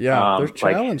 Yeah, they're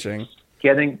challenging.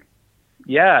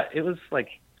 It was like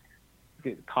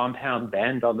compound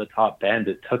bend on the top bend.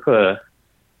 I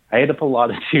ate up a lot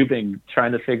of tubing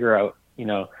trying to figure out, you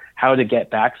know, how to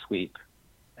get back sweep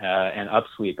and up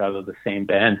sweep out of the same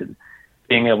bend, and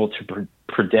being able to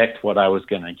predict what I was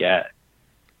going to get.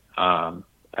 I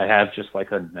have just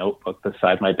like a notebook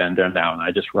beside my bender now, and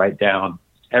I just write down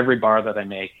every bar that I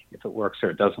make, if it works or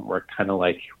it doesn't work, kind of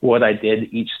like what I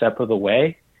did each step of the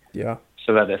way. Yeah.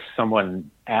 So that if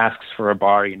someone asks for a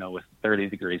bar, you know, with 30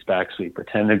 degrees back sweep or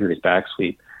 10 degrees back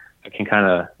sweep, I can kind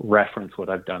of reference what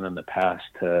I've done in the past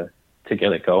to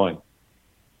get it going.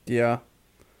 Yeah.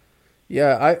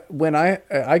 Yeah.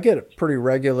 I get it pretty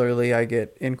regularly. I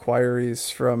get inquiries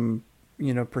from,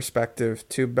 you know, prospective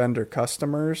tube bender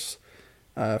customers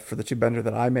for the tube bender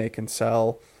that I make and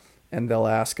sell. And they'll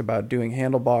ask about doing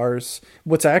handlebars.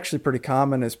 What's actually pretty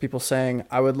common is people saying,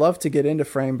 I would love to get into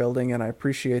frame building and I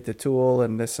appreciate the tool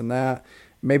and this and that.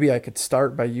 Maybe I could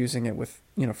start by using it with,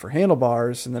 you know, for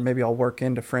handlebars, and then maybe I'll work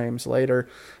into frames later.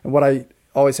 And what I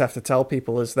always have to tell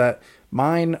people is that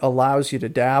mine allows you to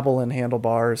dabble in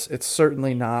handlebars. It's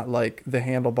certainly not like the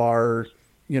handlebar,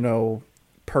 you know,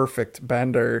 perfect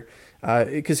bender,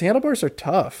 because handlebars are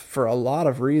tough for a lot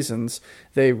of reasons.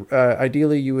 They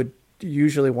ideally you would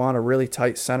usually want a really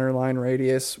tight center line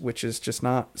radius, which is just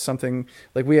not something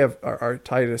like we have. Our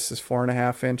tightest is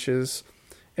 4.5 inches,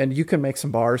 and you can make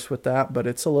some bars with that, but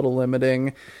it's a little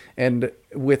limiting. And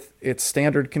with its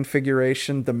standard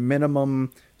configuration, the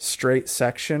minimum straight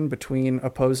section between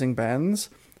opposing bends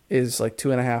is like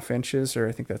 2.5 inches, or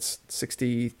I think that's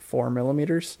 64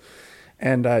 millimeters.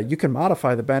 And you can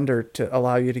modify the bender to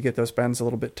allow you to get those bends a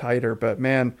little bit tighter. But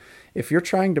man, if you're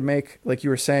trying to make, like you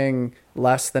were saying,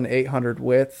 less than 800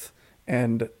 width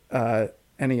and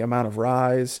any amount of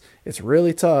rise, it's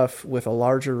really tough with a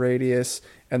larger radius,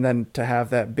 and then to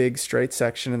have that big straight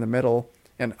section in the middle.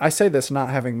 And I say this not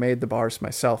having made the bars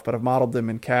myself, but I've modeled them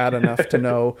in CAD enough to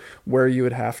know where you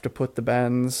would have to put the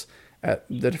bends at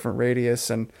the different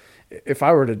radius. And if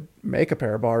I were to make a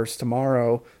pair of bars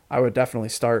tomorrow, I would definitely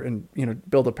start and, you know,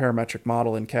 build a parametric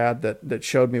model in CAD that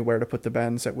showed me where to put the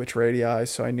bends at which radii.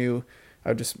 So I knew I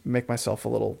would just make myself a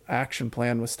little action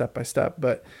plan with step by step.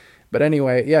 But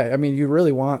anyway, yeah, I mean, you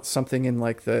really want something in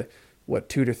like the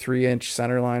 2 to 3 inch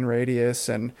center line radius,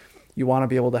 and you want to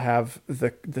be able to have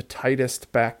the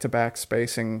tightest back to back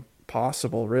spacing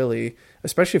possible, really,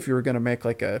 especially if you were going to make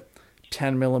like a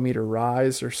 10 millimeter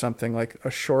rise or something, like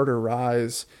a shorter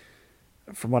rise.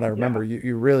 From what I remember,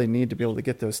 you really need to be able to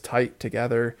get those tight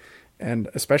together, and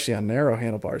especially on narrow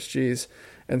handlebars, geez.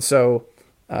 And so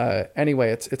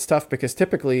anyway, it's tough because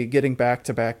typically getting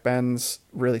back-to-back bends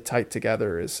really tight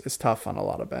together is tough on a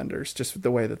lot of benders, just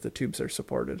the way that the tubes are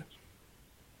supported.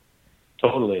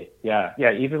 Totally. Yeah.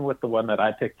 Even with the one that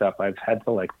I picked up, I've had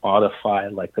to like modify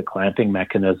like the clamping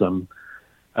mechanism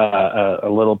a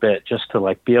little bit, just to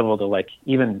like be able to like,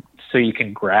 even so you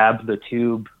can grab the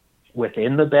tube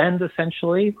within the bend,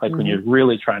 essentially, like when you're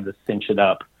really trying to cinch it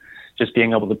up, just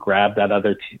being able to grab that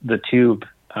the tube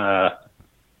like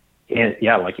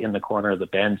in the corner of the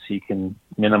bend, so you can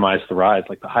minimize the rise.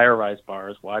 Like the higher rise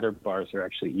bars, wider bars are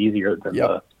actually easier than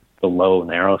the low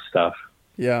narrow stuff.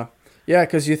 Yeah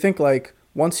because you think like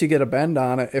once you get a bend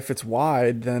on it, if it's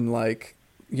wide, then like,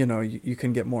 you know, you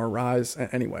can get more rise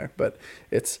anyway. But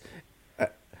it's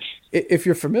if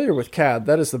you're familiar with CAD,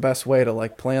 that is the best way to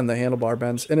like plan the handlebar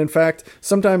bends. And in fact,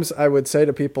 sometimes I would say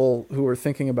to people who are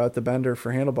thinking about the bender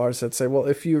for handlebars, I'd say, well,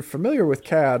 if you're familiar with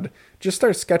CAD, just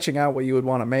start sketching out what you would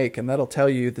want to make, and that'll tell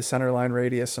you the center line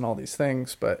radius and all these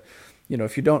things. But, you know,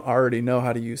 if you don't already know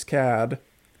how to use CAD,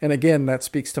 And again, that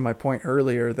speaks to my point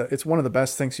earlier that it's one of the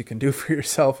best things you can do for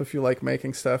yourself if you like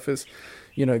making stuff is,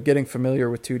 getting familiar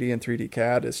with 2D and 3D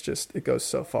CAD is just, it goes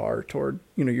so far toward,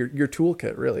 your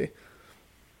toolkit really.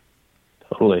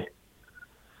 Totally.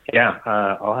 Yeah,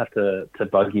 I'll have to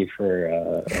bug you for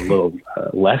a little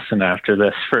lesson after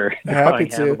this for drawing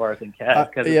handlebars in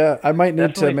CAD. Yeah, I might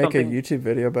need to make a YouTube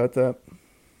video about that.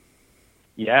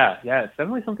 Yeah, it's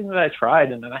definitely something that I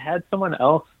tried, and then I had someone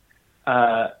else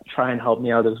try and help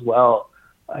me out as well.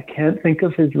 I can't think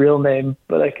of his real name,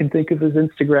 but I can think of his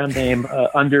Instagram name,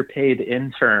 Underpaid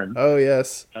Intern. Oh,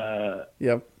 yes.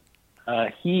 Yep.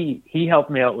 He helped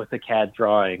me out with the CAD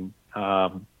drawing.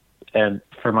 And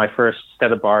for my first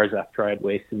set of bars after I had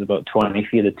wasted about 20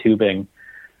 feet of tubing,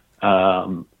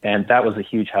 and that was a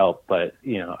huge help. But,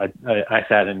 I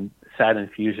sat in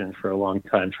Fusion for a long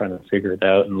time trying to figure it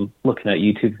out and looking at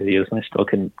YouTube videos, and I still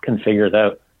can figure it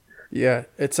out. Yeah,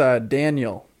 it's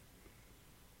Daniel.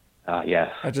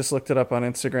 Yes. I just looked it up on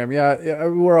Instagram. Yeah,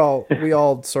 we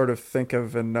all sort of think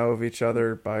of and know of each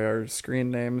other by our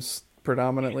screen names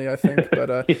predominantly, I think.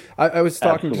 But I was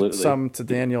talking to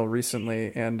Daniel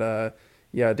recently, and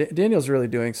Daniel's really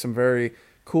doing some very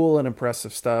cool and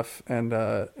impressive stuff, and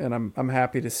I'm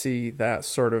happy to see that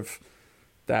sort of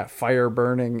that fire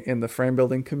burning in the frame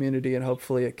building community, and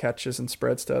hopefully it catches and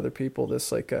spreads to other people.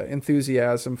 This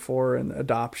enthusiasm for and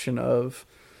adoption of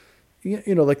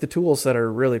like the tools that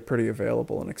are really pretty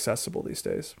available and accessible these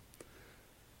days.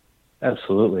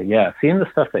 Absolutely, yeah. Seeing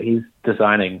the stuff that he's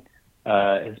designing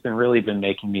has really been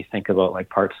making me think about like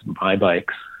parts of my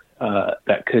bikes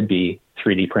that could be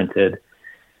 3D printed,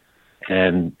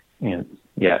 and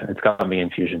it's got me in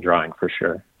Fusion drawing for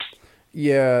sure.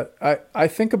 Yeah, I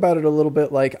think about it a little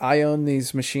bit like I own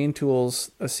these machine tools,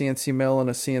 a CNC mill and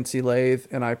a CNC lathe,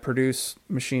 and I produce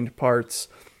machined parts.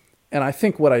 And I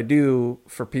think what I do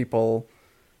for people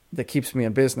that keeps me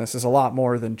in business is a lot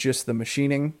more than just the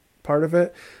machining part of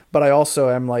it. But I also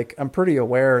I'm pretty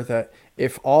aware that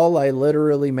if all I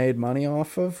literally made money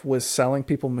off of was selling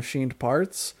people machined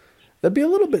parts, that'd be a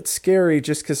little bit scary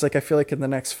just because I feel like in the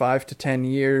next 5 to 10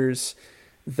 years,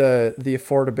 the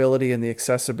affordability and the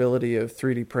accessibility of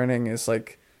 3D printing is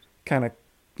kind of,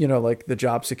 like the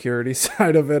job security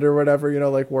side of it or whatever,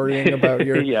 like worrying about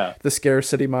the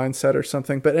scarcity mindset or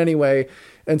something. But anyway,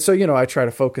 and so, I try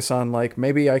to focus on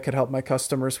maybe I could help my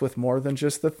customers with more than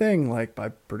just the thing, like by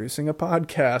producing a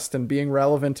podcast and being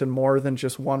relevant in more than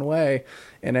just one way.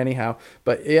 And anyhow,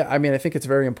 but yeah, I think it's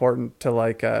very important to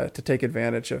to take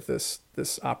advantage of this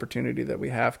opportunity that we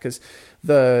have, because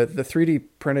the 3D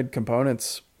printed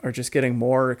components are just getting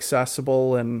more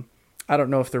accessible, and I don't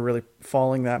know if they're really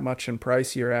falling that much in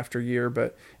price year after year,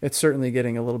 but it's certainly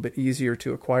getting a little bit easier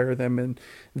to acquire them. And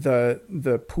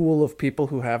the pool of people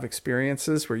who have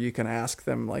experiences where you can ask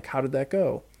them how did that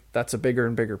go? That's a bigger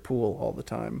and bigger pool all the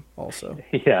time also.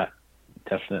 Yeah,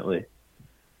 definitely.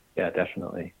 Yeah,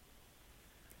 definitely.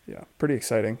 Yeah, pretty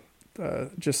exciting.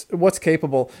 Just what's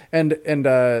capable, and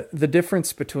the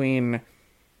difference between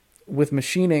with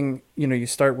machining, you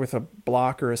start with a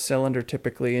block or a cylinder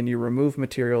typically, and you remove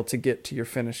material to get to your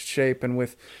finished shape. And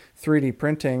with 3D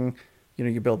printing,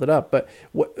 you build it up. But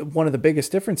one of the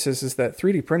biggest differences is that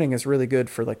 3D printing is really good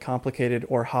for complicated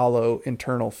or hollow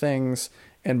internal things,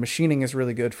 and machining is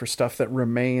really good for stuff that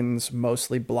remains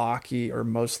mostly blocky or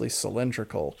mostly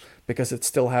cylindrical, because it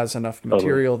still has enough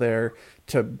material there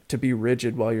to be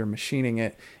rigid while you're machining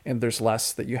it, and there's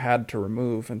less that you had to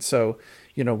remove. And so,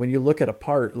 when you look at a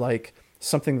part like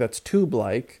something that's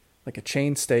tube-like a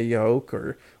chainstay yoke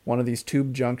or one of these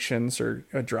tube junctions or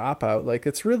a dropout,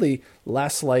 it's really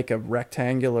less like a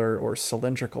rectangular or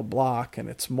cylindrical block, and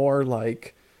it's more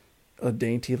like a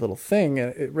dainty little thing.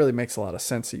 It really makes a lot of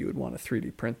sense that you would want to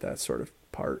 3D print that sort of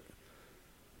part.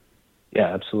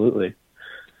 Yeah, absolutely.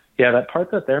 Yeah, that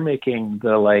part that they're making,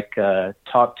 the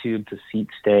top tube to seat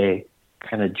stay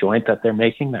kind of joint that they're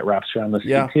making that wraps around the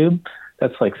seat tube,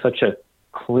 that's such a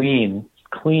clean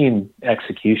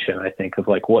execution, I think, of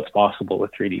what's possible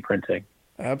with 3D printing.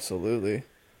 Absolutely.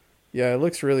 Yeah, it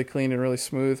looks really clean and really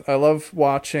smooth. I love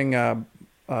watching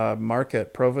Mark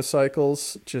at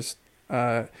Provocycles. Just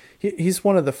he's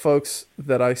one of the folks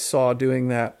that I saw doing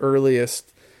that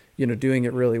earliest, doing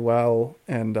it really well.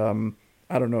 And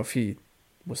I don't know if he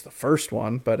was the first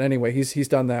one, but anyway, he's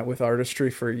done that with artistry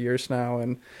for years now,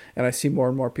 and I see more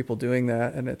and more people doing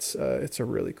that, and it's a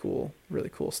really cool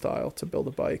style to build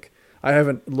a bike. I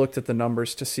haven't looked at the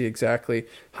numbers to see exactly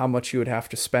how much you would have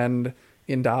to spend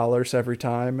in dollars every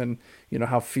time, and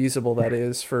how feasible that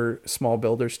is for small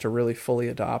builders to really fully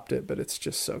adopt it, but it's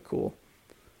just so cool.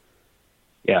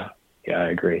 Yeah, I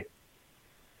agree.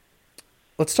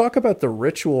 Let's talk about the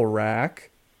Ritual Rack.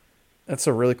 That's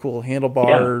a really cool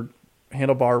Yeah.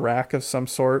 handlebar rack of some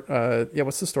sort. Yeah,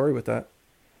 what's the story with that?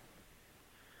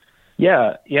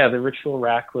 Yeah. Yeah. The ritual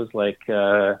rack was like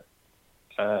an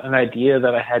idea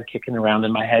that I had kicking around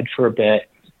in my head for a bit.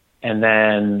 And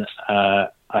then I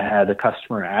had a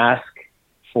customer ask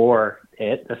for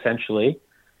it essentially.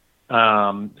 So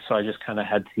I just kind of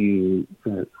had to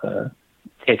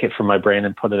take it from my brain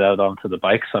and put it out onto the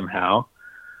bike somehow.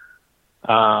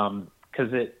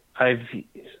 Because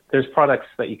there's products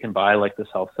that you can buy like the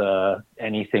Salsa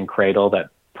anything cradle that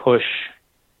push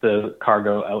the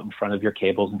cargo out in front of your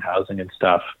cables and housing and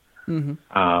stuff.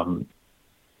 Mm-hmm. Um,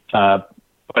 uh,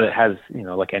 but it has,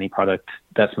 like any product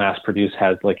that's mass produced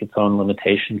has like its own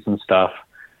limitations and stuff.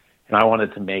 And I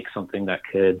wanted to make something that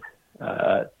could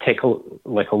take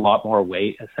a lot more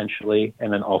weight essentially,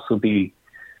 and then also be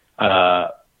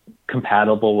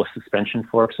compatible with suspension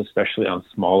forks, especially on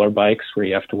smaller bikes where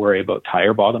you have to worry about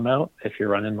tire bottom out if you're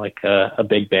running like a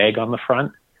big bag on the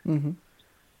front. Mm-hmm.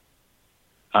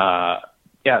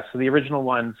 Yeah, so the original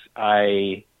ones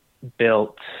I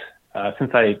built,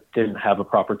 since I didn't have a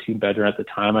proper tube bedroom at the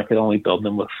time, I could only build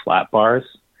them with flat bars.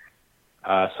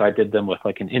 So I did them with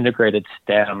like an integrated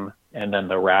stem and then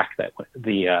the rack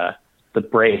the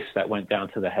brace that went down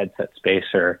to the headset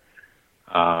spacer.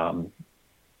 And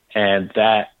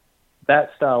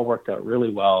that style worked out really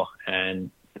well.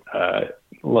 And,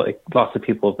 like lots of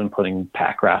people have been putting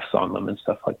pack rafts on them and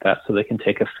stuff like that, so they can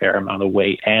take a fair amount of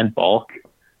weight and bulk.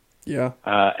 Yeah.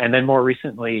 And then more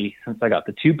recently, since I got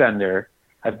the tube bender,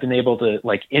 I've been able to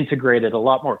like integrate it a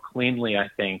lot more cleanly, I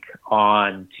think,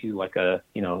 onto like a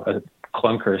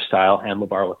clunker style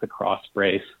handlebar with a cross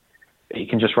brace that you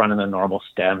can just run in a normal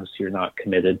stem. So you're not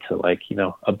committed to like,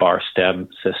 a bar stem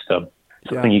system,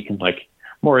 something you can like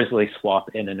more easily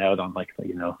swap in and out on like,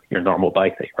 your normal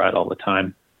bike that you ride all the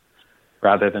time,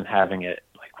 rather than having it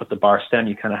like with the bar stem.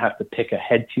 You kind of have to pick a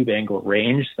head tube angle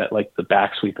range that like the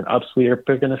back sweep and up sweep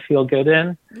are going to feel good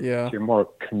in. Yeah. So you're more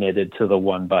committed to the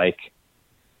one bike.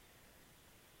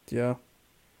 Yeah.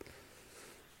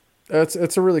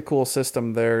 It's a really cool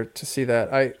system there to see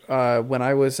that. When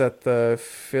I was at the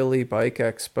Philly Bike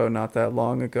Expo not that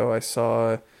long ago, I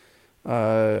saw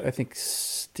I think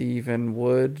Stephen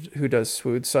Wood, who does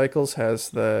Swood Cycles, has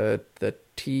the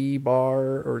T bar,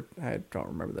 or I don't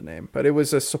remember the name, but it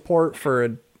was a support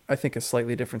for I think a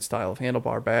slightly different style of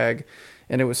handlebar bag,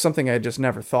 and it was something I just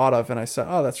never thought of, and I said,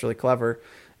 "Oh, that's really clever."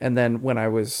 And then when I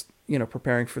was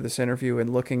preparing for this interview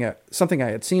and looking at something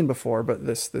I had seen before, but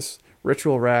this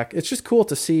ritual rack, it's just cool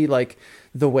to see like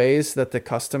the ways that the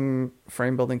custom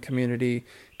frame building community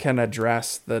can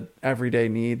address the everyday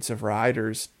needs of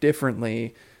riders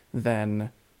differently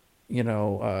than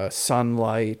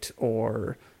Sunlight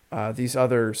or these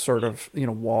other sort of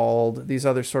walled, these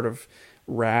other sort of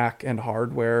rack and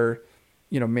hardware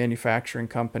manufacturing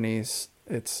companies.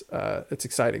 It's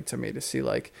exciting to me to see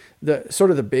like the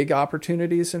sort of the big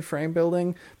opportunities in frame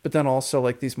building, but then also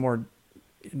like these more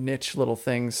niche little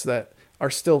things that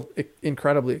are still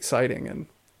incredibly exciting and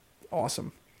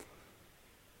awesome.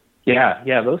 Yeah,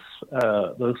 yeah, those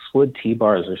wood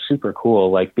T-bars are super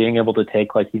cool. Like being able to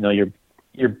take like,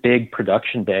 your big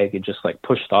production bag and just like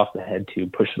push it off the head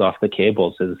tube, push it off the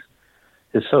cables is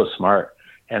so smart.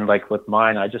 And like with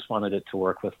mine, I just wanted it to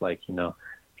work with like,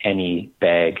 any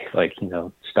bag, like,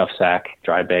 stuff sack,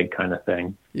 dry bag kind of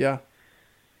thing. Yeah.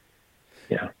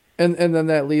 Yeah. And then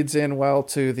that leads in well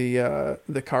to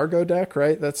the cargo deck,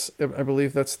 right? I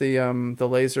believe that's the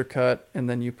laser cut, and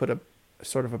then you put a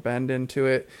sort of a bend into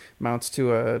it, mounts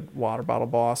to a water bottle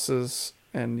Bosses,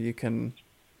 and you can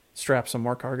strap some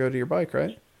more cargo to your bike,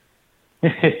 right?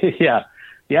 Yeah.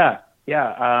 Yeah.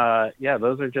 Yeah.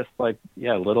 Those are just like,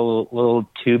 little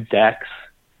tube decks.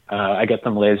 I get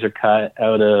them laser cut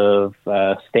out of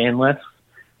stainless,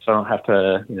 so I don't have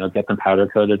to, get them powder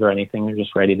coated or anything. They're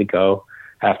just ready to go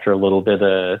after a little bit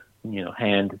of,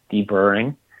 hand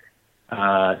deburring.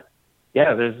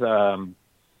 There's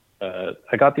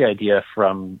I got the idea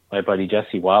from my buddy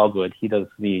Jesse Wildwood. He does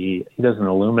an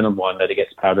aluminum one that he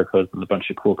gets powder coated in a bunch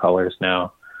of cool colors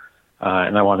now.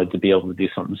 And I wanted to be able to do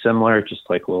something similar, just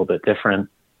like a little bit different,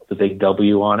 with a big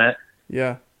W on it.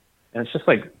 Yeah. And it's just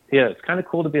like, it's kind of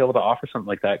cool to be able to offer something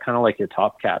like that, kind of like your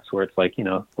top caps, where it's like,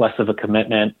 less of a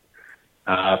commitment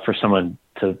for someone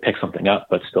to pick something up,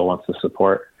 but still wants the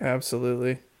support.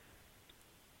 Absolutely.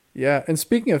 Yeah. And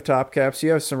speaking of top caps,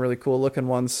 you have some really cool looking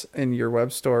ones in your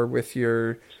web store with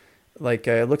your, like,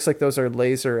 it looks like those are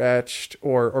laser etched,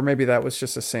 or maybe that was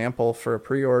just a sample for a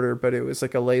pre-order, but it was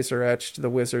like a laser etched, the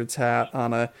Wizard's hat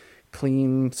on a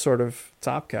clean sort of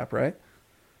top cap, right?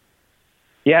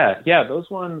 Yeah. Those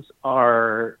ones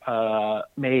are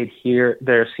made here.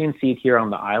 They're CNC'd here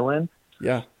on the island.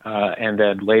 Yeah. And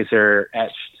then laser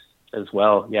etched as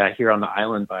well. Yeah, here on the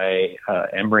island by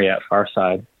Emery at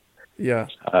Farside. Yeah.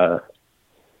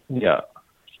 Yeah.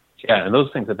 Yeah, and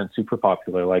those things have been super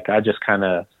popular. Like I just kind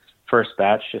of first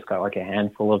batch just got like a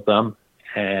handful of them,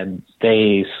 and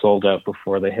they sold out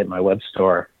before they hit my web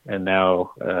store. And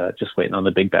now just waiting on the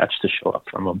big batch to show up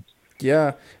from them.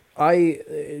 Yeah.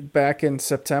 Back in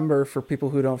September, for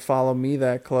people who don't follow me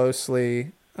that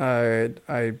closely,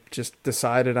 I just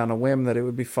decided on a whim that it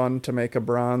would be fun to make a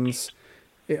bronze.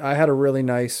 I had a really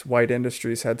nice White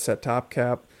Industries headset top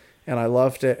cap, and I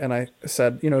loved it. And I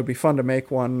said, it'd be fun to make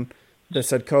one that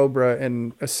said Cobra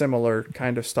in a similar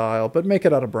kind of style, but make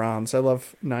it out of bronze. I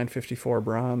love 954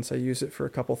 bronze. I use it for a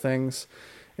couple things.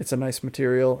 It's a nice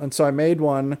material. And so I made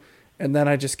one, and then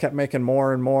I just kept making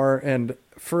more and more. And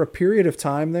for a period of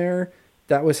time there,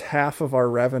 that was half of our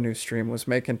revenue stream, was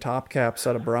making top caps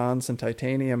out of bronze and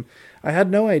titanium. I had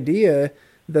no idea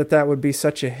that that would be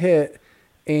such a hit.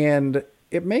 And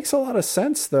it makes a lot of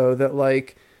sense, though, that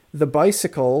like the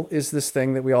bicycle is this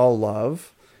thing that we all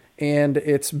love, and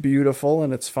it's beautiful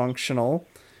and it's functional.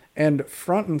 And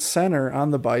front and center on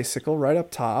the bicycle, right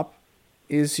up top,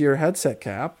 is your headset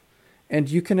cap, and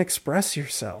you can express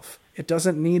yourself. It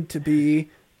doesn't need to be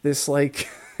this like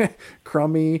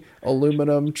crummy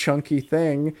aluminum chunky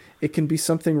thing. It can be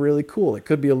something really cool. It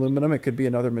could be aluminum, it could be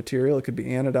another material, it could be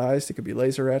anodized, it could be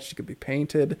laser etched, it could be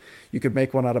painted. You could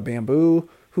make one out of bamboo.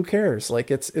 Who cares? Like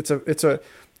it's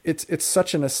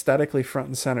such an aesthetically front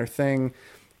and center thing.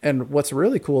 And what's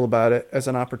really cool about it as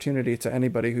an opportunity to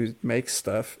anybody who makes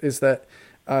stuff is that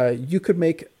you could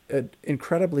make an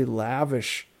incredibly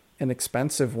lavish and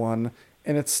expensive one,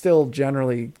 and it's still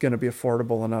generally going to be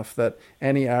affordable enough that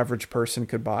any average person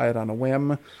could buy it on a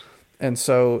whim. And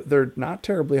so they're not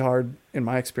terribly hard, in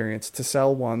my experience, to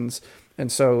sell ones.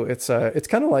 And so it's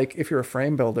kind of like, if you're a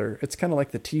frame builder, it's kind of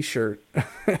like the T-shirt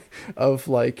of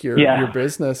like your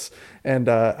business. And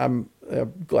I'm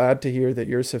glad to hear that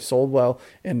yours have sold well,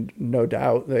 and no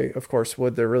doubt they of course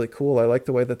would. They're really cool. I like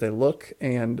the way that they look,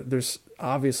 and there's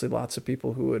obviously lots of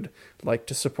people who would like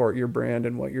to support your brand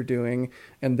and what you're doing,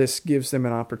 and this gives them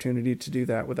an opportunity to do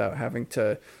that without having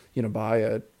to buy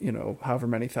a however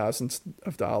many thousands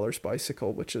of dollars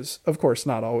bicycle, which is of course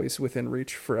not always within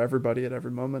reach for everybody at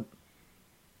every moment.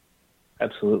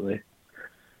 Absolutely.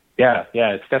 Yeah,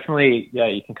 it's definitely,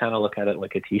 you can kind of look at it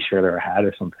like a T-shirt or a hat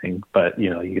or something, but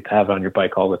you get to have it on your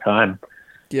bike all the time.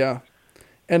 Yeah.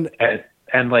 And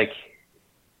like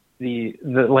the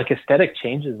like aesthetic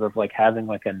changes of like having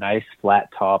like a nice flat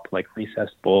top, like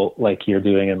recessed bolt, like you're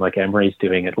doing and like Emery's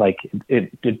doing it, like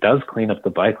it does clean up the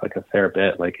bike like a fair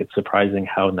bit. Like it's surprising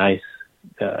how nice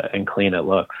and clean it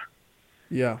looks.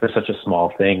 Yeah. For such a small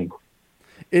thing.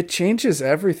 It changes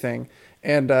everything.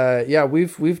 And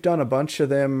we've done a bunch of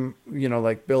them,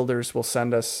 like builders will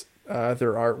send us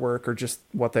their artwork or just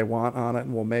what they want on it,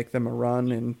 and we'll make them a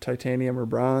run in titanium or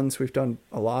bronze. We've done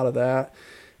a lot of that.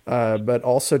 But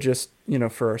also just,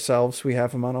 for ourselves, we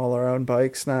have them on all our own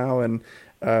bikes now. And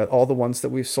all the ones that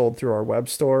we've sold through our web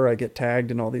store, I get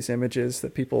tagged in all these images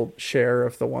that people share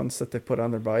of the ones that they put on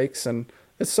their bikes. And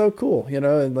it's so cool,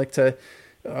 and like a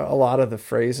lot of the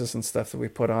phrases and stuff that we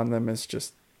put on them is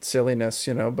just silliness,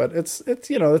 but it's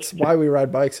why we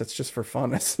ride bikes. It's just for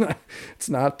fun. It's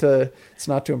not to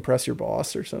impress your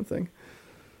boss or something.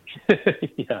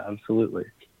 Yeah, absolutely.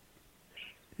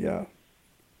 Yeah.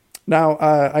 Now,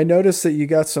 I noticed that you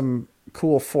got some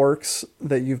cool forks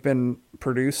that you've been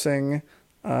producing.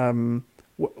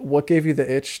 What gave you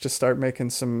the itch to start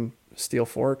making some steel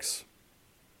forks?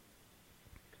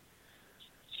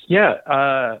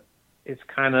 Yeah, it's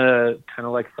kind of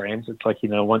like frames. It's like,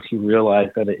 once you realize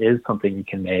that it is something you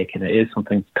can make and it is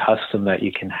something custom that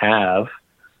you can have,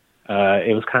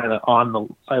 it was kind of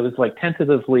I was like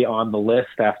tentatively on the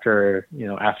list after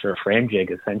a frame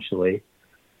jig, essentially,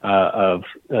 of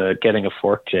getting a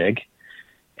fork jig.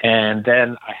 And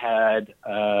then I had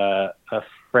a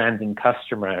friend and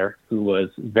customer who was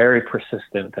very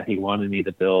persistent that he wanted me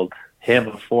to build him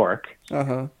a fork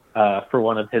for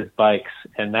one of his bikes.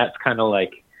 And that's kind of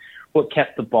like what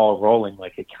kept the ball rolling.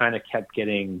 Like it kind of kept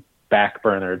getting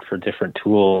backburnered for different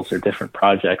tools or different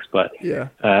projects. But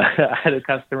I had a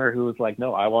customer who was like,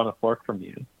 no, I want a fork from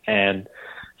you. And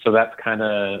so that's kind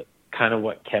of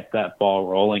what kept that ball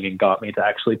rolling and got me to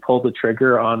actually pull the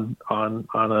trigger on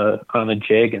a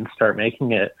jig and start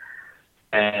making it.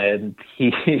 And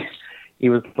he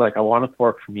was like, I want a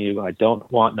fork from you. I don't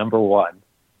want number one.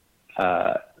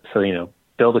 So,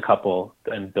 build a couple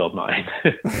and build mine.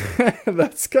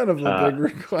 That's kind of a big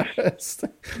request.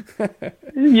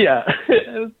 Yeah.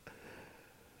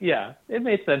 yeah, it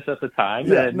made sense at the time.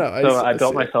 Yeah, And no, so I I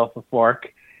built see it. myself a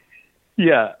fork.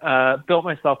 Yeah, built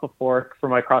myself a fork for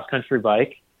my cross country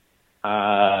bike.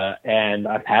 And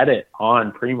I've had it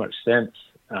on pretty much since.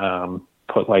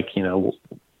 Put like,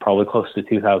 probably close to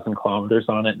 2,000 kilometers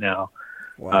on it now.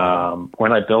 Wow.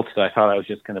 When I built it, I thought I was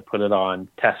just going to put it on,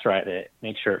 test ride it,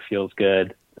 make sure it feels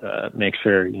good, make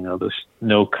sure, there's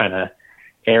no kind of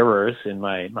errors in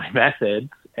my methods.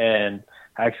 And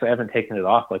I actually haven't taken it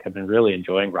off. Like, I've been really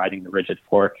enjoying riding the rigid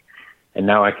fork. And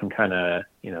now I can kind of,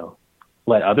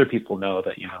 let other people know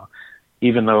that,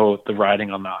 even though the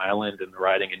riding on the island and the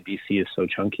riding in BC is so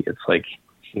chunky, it's like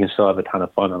you can still have a ton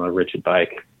of fun on a rigid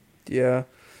bike. Yeah.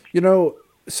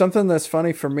 Something that's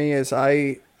funny for me is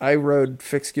I rode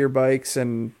fixed gear bikes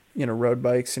and, road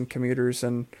bikes and commuters,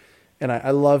 and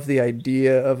I love the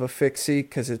idea of a fixie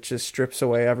because it just strips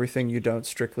away everything you don't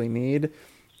strictly need.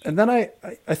 And then I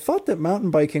thought that mountain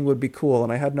biking would be cool,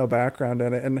 and I had no background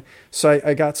in it. And so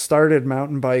I got started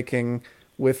mountain biking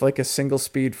with like a single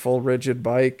speed full rigid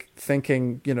bike,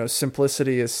 thinking,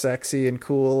 simplicity is sexy and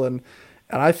cool. And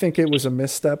I think it was a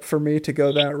misstep for me to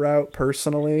go that route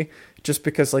personally, just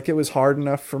because like it was hard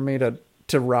enough for me to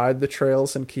ride the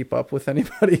trails and keep up with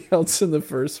anybody else in the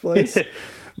first place.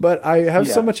 But I have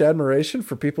so Yeah. much admiration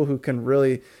for people who can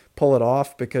really pull it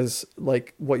off, because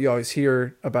like what you always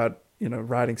hear about,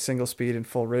 riding single speed and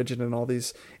full rigid and all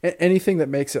these, anything that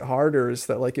makes it harder is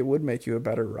that like it would make you a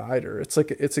better rider. It's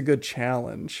like, it's a good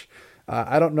challenge.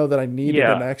 I don't know that I needed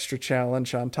an Yeah. extra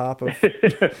challenge on top of,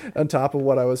 on top of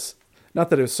what I was, not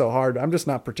that it was so hard. I'm just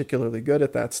not particularly good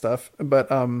at that stuff.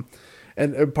 But,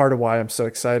 and part of why I'm so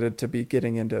excited to be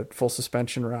getting into full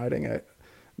suspension riding.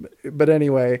 But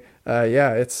anyway,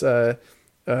 yeah, it's,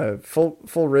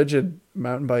 full rigid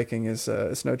mountain biking is,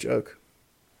 it's no joke.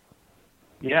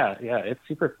 Yeah, yeah, it's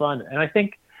super fun. And I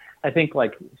think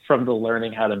like from the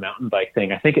learning how to mountain bike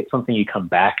thing, I think it's something you come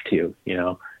back to,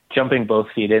 jumping both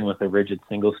feet in with a rigid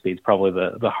single speed is probably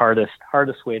the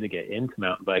hardest way to get into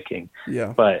mountain biking.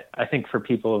 Yeah. But I think for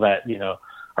people that,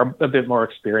 are a bit more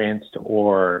experienced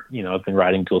or, have been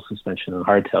riding dual suspension and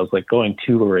hardtails, like going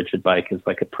to a rigid bike is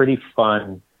like a pretty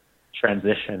fun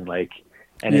transition. Like,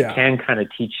 and Yeah. it can kind of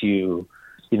teach you,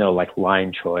 like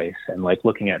line choice and like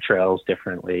looking at trails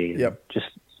differently. Yep. Just,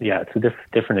 yeah, it's a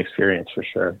different experience for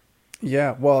sure.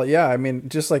 Yeah. Well, yeah. I mean,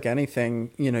 just like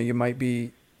anything, you might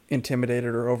be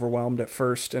intimidated or overwhelmed at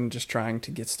first and just trying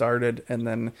to get started. And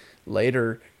then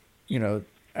later,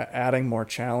 adding more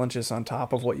challenges on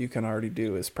top of what you can already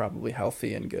do is probably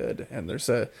healthy and good. And there's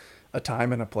a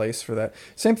time and a place for that.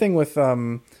 Same thing with,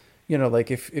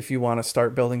 like if you want to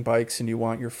start building bikes and you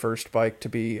want your first bike to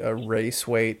be a race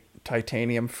weight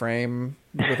titanium frame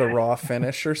with a raw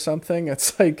finish or something,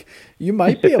 it's like you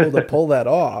might be able to pull that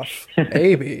off,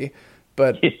 maybe,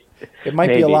 but it might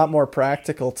be a Maybe. lot more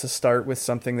practical to start with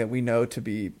something that we know to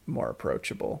be more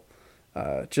approachable,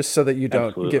 just so that you don't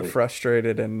get Absolutely.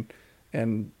 frustrated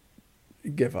and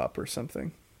give up or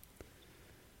something.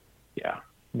 Yeah.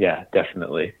 Yeah,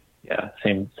 definitely. Yeah.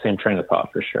 Same train of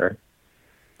thought for sure.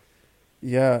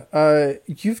 Yeah.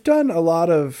 You've done a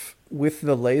lot of with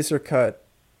the laser cut,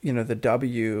 the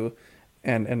W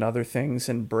and other things,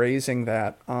 and brazing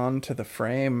that onto the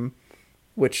frame,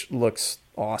 which looks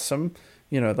awesome.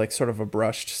 Like sort of a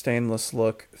brushed stainless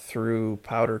look through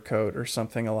powder coat or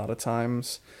something a lot of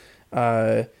times.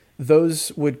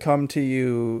 Those would come to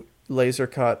you laser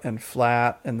cut and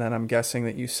flat, and then I'm guessing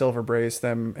that you silver braze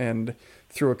them, and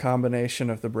through a combination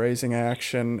of the brazing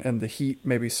action and the heat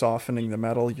maybe softening the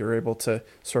metal, you're able to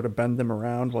sort of bend them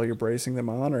around while you're brazing them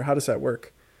on, or how does that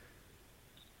work?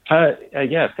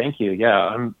 Yeah, thank you.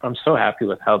 Yeah, I'm so happy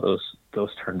with how those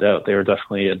turned out. They were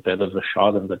definitely a bit of a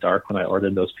shot in the dark when I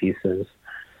ordered those pieces.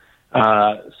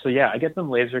 So yeah, I get them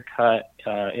laser cut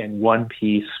in one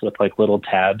piece with like little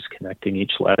tabs connecting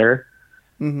each letter.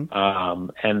 Mm-hmm.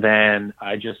 And then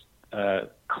I just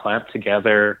clamp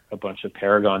together a bunch of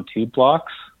Paragon tube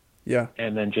blocks Yeah.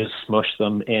 and then just smush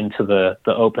them into the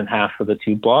open half of the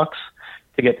tube blocks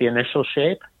to get the initial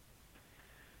shape.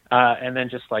 And then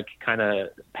just like kind of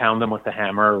pound them with a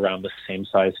hammer around the same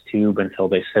size tube until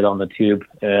they sit on the tube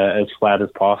as flat as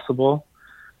possible.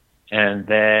 And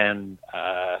then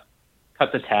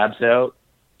cut the tabs out,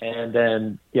 and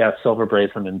then, yeah, silver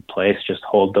braze them in place, just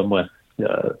hold them with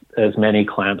as many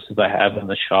clamps as I have in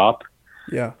the shop.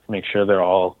 Yeah. Make sure they're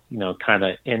all, kind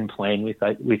of in plane with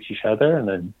each other, and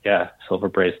then, yeah, silver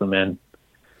braze them in.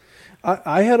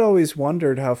 I had always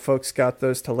wondered how folks got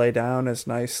those to lay down as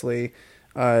nicely,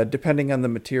 depending on the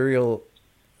material.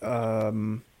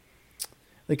 Like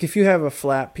if you have a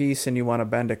flat piece and you want to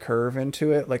bend a curve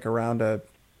into it, like around a,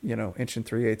 1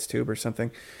 3/8 tube or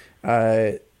something,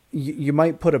 you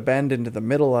might put a bend into the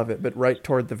middle of it, but right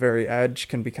toward the very edge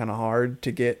can be kind of hard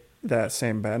to get that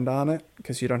same bend on it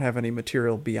because you don't have any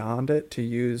material beyond it to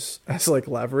use as like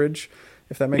leverage,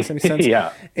 if that makes any sense.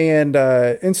 Yeah.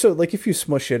 And so like if you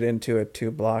smush it into a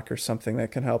tube block or something,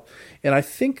 that can help. And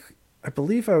I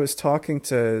believe I was talking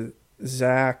to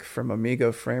Zach from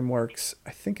Amigo Frameworks.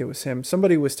 I think it was him.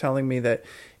 Somebody was telling me that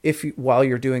while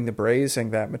you're doing the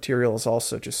brazing, that material is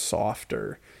also just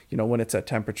softer, when it's at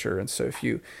temperature. And so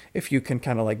if you can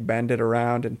kind of like bend it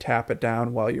around and tap it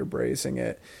down while you're brazing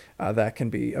it, that can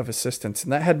be of assistance.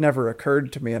 And that had never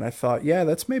occurred to me. And I thought, yeah,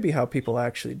 that's maybe how people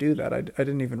actually do that. I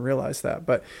didn't even realize that.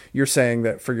 But you're saying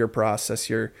that for your process,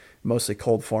 you're mostly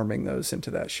cold forming those into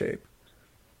that shape.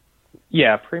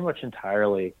 Yeah, pretty much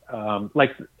entirely.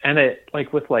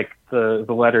 It with like the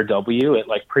letter W, it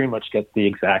like pretty much gets the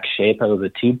exact shape out of the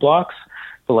tube blocks.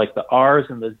 But like the R's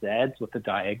and the Z's with the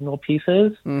diagonal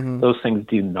pieces, those things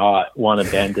do not want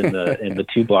to bend in the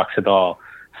tube blocks at all.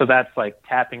 So that's like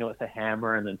tapping it with a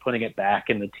hammer and then putting it back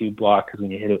in the tube block, because when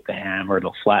you hit it with the hammer,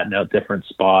 it'll flatten out different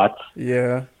spots.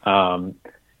 Yeah.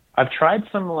 I've tried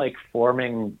some like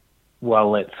forming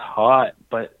while it's hot,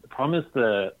 but the problem is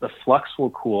the flux will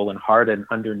cool and harden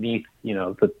underneath,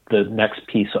 the next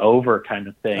piece over kind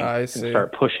of thing, I and see.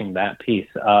 start pushing that piece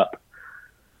up.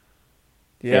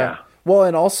 Yeah. Well,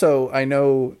 and also I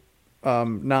know,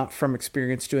 not from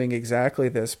experience doing exactly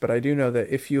this, but I do know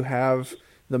that if you have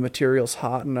the materials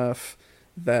hot enough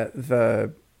that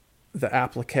the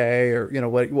applique or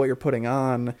what you're putting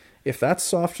on, if that's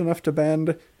soft enough to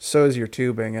bend, so is your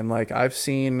tubing. And like I've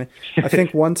seen, I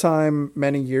think one time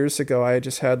many years ago, I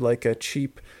just had like a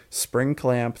cheap spring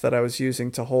clamp that I was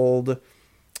using to hold.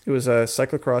 It was a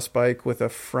cyclocross bike with a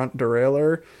front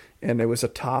derailleur, and it was a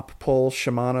top pull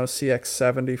Shimano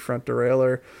CX70 front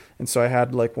derailleur. And so I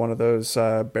had like one of those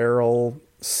barrel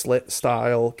slit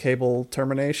style cable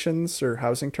terminations or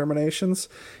housing terminations,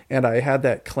 and I had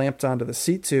that clamped onto the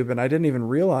seat tube, and I didn't even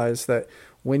realize that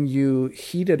when you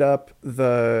heated up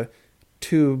the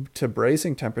tube to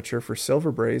brazing temperature for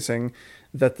silver brazing,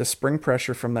 that the spring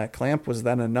pressure from that clamp was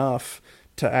then enough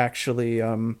to actually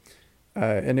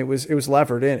and it was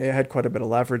levered in. It had quite a bit of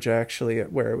leverage actually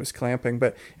at where it was clamping.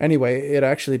 But anyway, it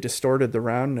actually distorted the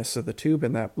roundness of the tube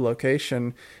in that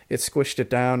location. It squished it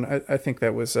down. I think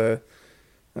that was a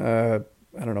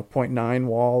I don't know, 0.9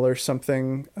 wall or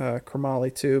something,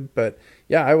 chromoly tube. But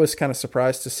yeah, I was kind of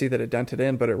surprised to see that it dented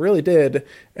in, but it really did.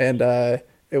 And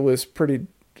it was pretty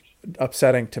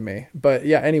upsetting to me. But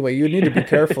yeah, anyway, you need to be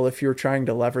careful if you're trying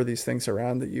to lever these things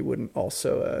around that you wouldn't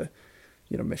also,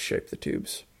 misshape the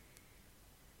tubes.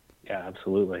 Yeah,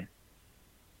 absolutely.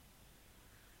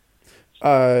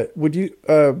 Would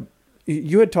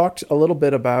you had talked a little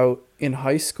bit about in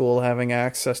high school having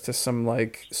access to some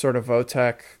like sort of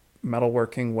VOTEC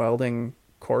metalworking welding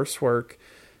coursework.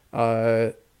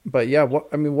 But yeah,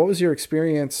 what was your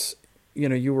experience?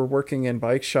 You were working in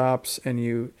bike shops and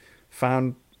you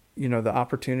found, the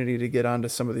opportunity to get onto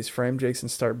some of these frame jigs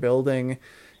and start building.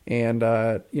 And,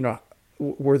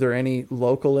 were there any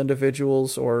local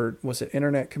individuals, or was it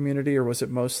internet community, or was it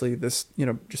mostly this,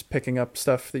 just picking up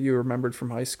stuff that you remembered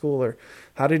from high school? Or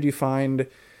how did you find,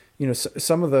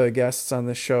 some of the guests on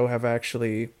this show have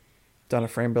actually done a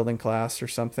frame building class or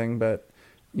something, but,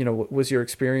 was your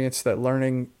experience that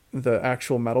learning the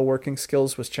actual metalworking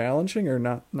skills was challenging or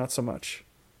not so much?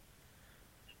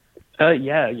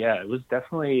 Yeah. It was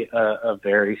definitely a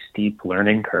very steep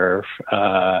learning curve.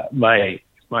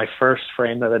 My first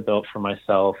frame that I built for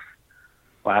myself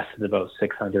lasted about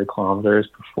 600 kilometers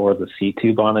before the seat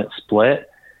tube on it split.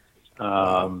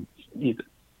 Yeah,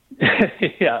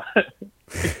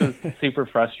 it was super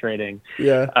frustrating.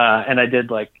 Yeah. And I did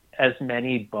like as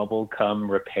many bubble gum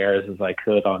repairs as I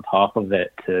could on top of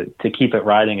it to keep it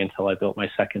riding until I built my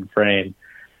second frame.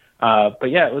 But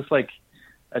yeah, it was like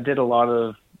I did a lot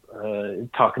of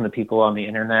talking to people on the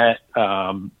internet.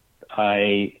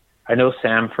 I know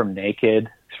Sam from Naked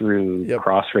through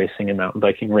cross racing and mountain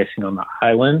biking racing on the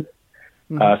Highland.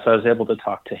 So I was able to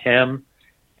talk to him.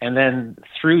 And then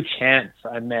through chance,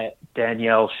 I met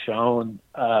Danielle Schoen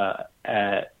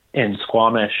in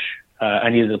Squamish. I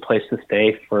needed a place to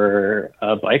stay for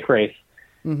a bike race.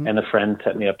 And a friend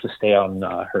set me up to stay on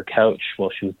her couch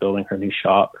while she was building her new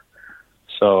shop.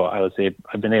 So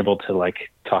I've been able to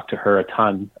like talk to her a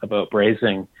ton about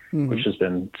brazing, which has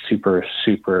been super,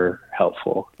 super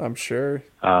helpful. I'm sure.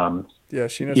 Yeah,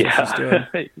 she knows what she's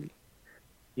doing.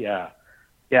 Yeah.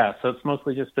 So it's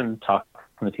mostly just been talking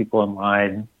to people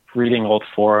online, reading old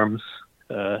forums,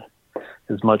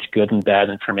 as much good and bad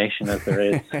information as there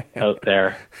is out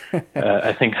there.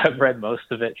 I think I've read most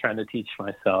of it trying to teach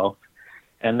myself.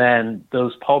 And then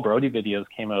those Paul Brody videos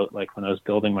came out like when I was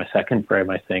building my second frame,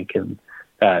 I think, and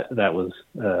that was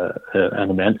an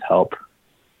immense help.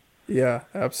 Yeah,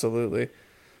 absolutely.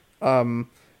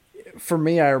 For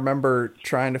me, I remember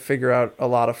trying to figure out a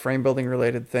lot of frame building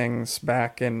related things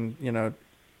back in,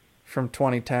 from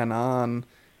 2010 on,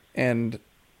 and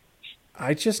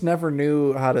I just never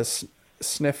knew how to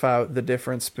sniff out the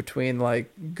difference between like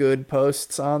good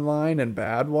posts online and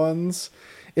bad ones.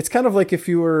 It's kind of like if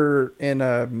you were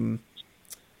in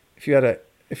if you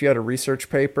had a research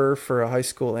paper for a high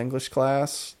school English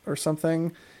class or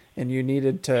something, and you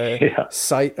needed to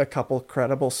cite a couple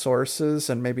credible sources,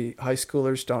 and maybe high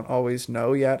schoolers don't always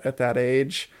know yet at that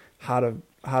age how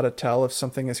to tell if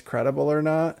something is credible or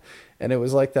not. And it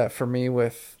was like that for me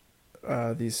with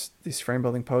these frame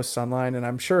building posts online. And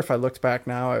I'm sure if I looked back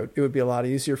now, it would be a lot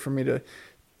easier for me to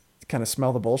kind of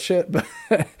smell the bullshit.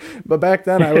 But back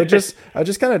then I just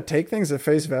kind of take things at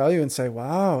face value and say,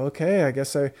 wow, okay, I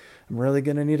guess I'm really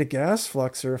going to need a gas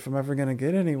fluxer if I'm ever going to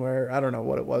get anywhere. I don't know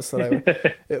what it was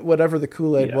that whatever the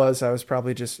Kool-Aid was, I was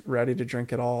probably just ready to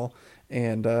drink it all.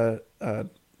 And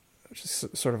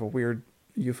just sort of a weird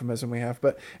euphemism we have.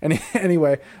 But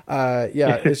anyway,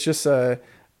 it's just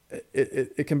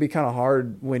it can be kind of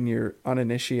hard when you're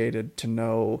uninitiated to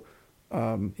know,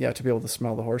 to be able to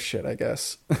smell the horse shit, I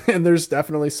guess. And there's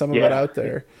definitely some of it out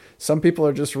there. Some people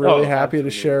are just really happy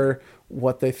absolutely. to share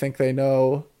what they think they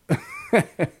know.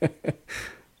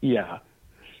 Yeah.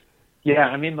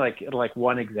 I mean, like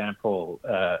one example,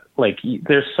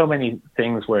 there's so many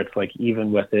things where it's like,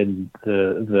 even within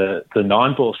the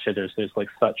non-bullshitters, there's like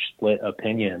such split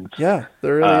opinions. Yeah,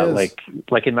 there really is.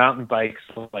 Like in mountain bikes,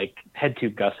 like head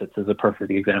tube gussets is a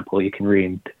perfect example. You can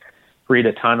read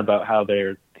a ton about how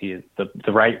they're the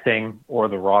right thing or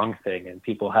the wrong thing, and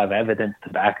people have evidence to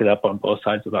back it up on both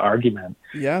sides of the argument.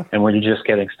 Yeah. And when you're just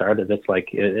getting started, it's like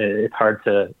it's hard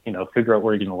to figure out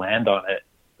where you're going to land on it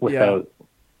without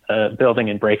building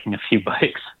and breaking a few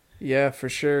bikes. Yeah, for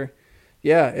sure.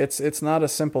 Yeah, it's not a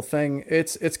simple thing.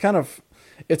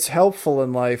 It's helpful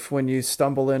in life when you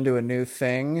stumble into a new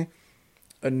thing,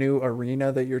 a new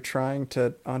arena that you're trying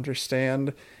to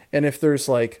understand, and if there's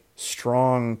like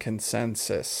strong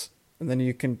consensus, and then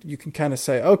you can kind of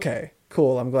say, okay,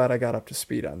 cool, I'm glad I got up to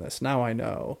speed on this. Now I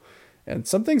know. And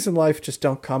some things in life just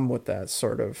don't come with that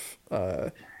sort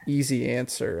of easy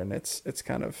answer, and it's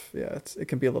kind of it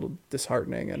can be a little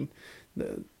disheartening, and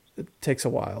it takes a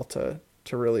while to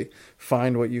really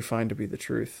find what you find to be the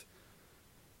truth.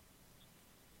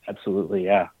 Absolutely,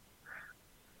 yeah.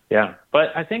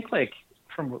 But I think like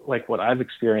from like what I've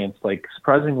experienced, like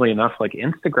surprisingly enough, like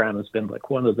Instagram has been like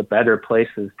one of the better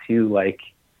places to like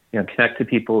connect to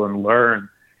people and learn,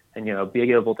 and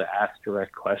being able to ask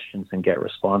direct questions and get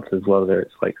responses, whether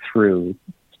it's like through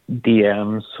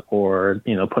DMs or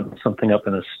putting something up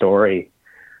in a story.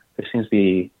 There seems to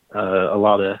be a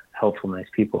lot of helpful, nice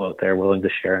people out there willing to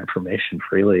share information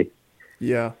freely.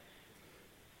 Yeah,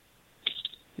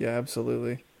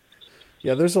 absolutely.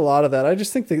 Yeah, there's a lot of that. I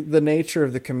just think the nature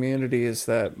of the community is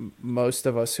that most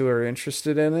of us who are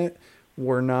interested in it,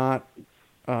 we're not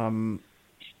in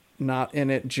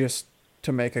it just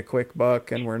to make a quick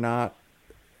buck, and we're not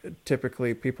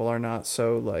typically, people are not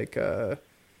so like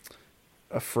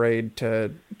afraid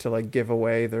to like give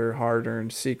away their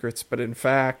hard-earned secrets. But in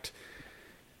fact,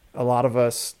 a lot of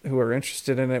us who are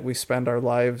interested in it, we spend our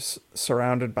lives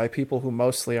surrounded by people who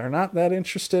mostly are not that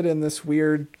interested in this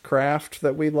weird craft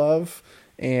that we love,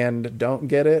 and don't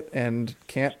get it and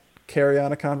can't carry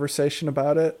on a conversation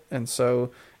about it. And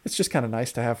so it's just kind of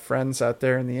nice to have friends out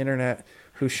there in the internet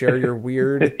who share your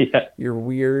weird, your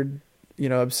weird,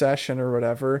 obsession or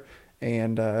whatever.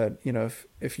 And,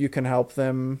 if you can help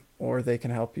them or they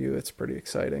can help you, it's pretty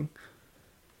exciting.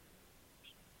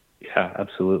 Yeah,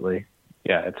 absolutely.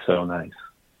 Yeah. It's so nice.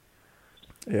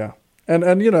 Yeah. And,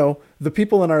 the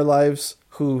people in our lives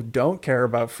who don't care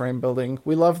about frame building,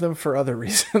 we love them for other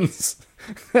reasons.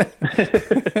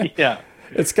 Yeah.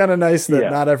 It's kind of nice that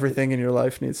not everything in your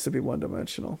life needs to be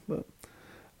one-dimensional, but,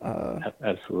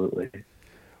 absolutely.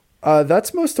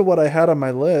 That's most of what I had on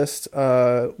my list.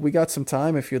 We got some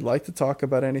time if you'd like to talk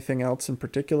about anything else in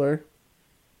particular.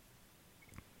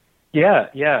 Yeah.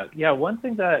 One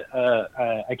thing that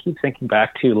I keep thinking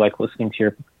back to, like listening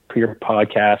to your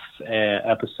podcast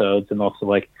episodes, and also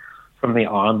like from the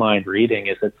online reading,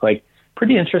 is it's like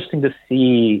pretty interesting to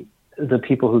see the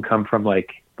people who come from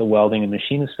like the welding and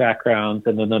machinist backgrounds,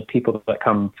 and then the people that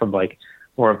come from like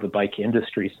more of the bike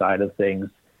industry side of things,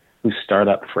 who start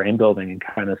up frame building, and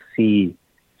kind of see,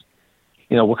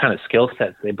 what kind of skill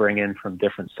sets they bring in from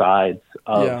different sides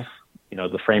of,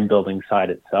 the frame building side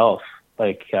itself.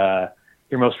 Like,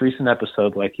 your most recent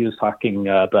episode, like he was talking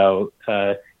about,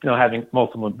 having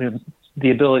the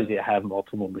ability to have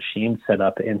multiple machines set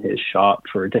up in his shop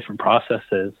for different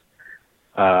processes.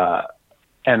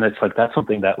 And it's like, that's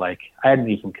something that like I hadn't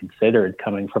even considered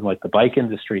coming from like the bike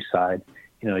industry side.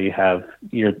 You have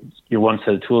your one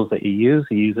set of tools that you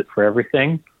use it for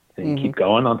everything, and you keep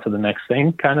going on to the next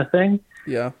thing kind of thing.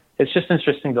 Yeah. It's just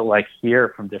interesting to like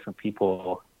hear from different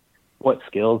people what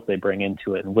skills they bring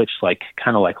into it and which like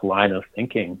kind of like line of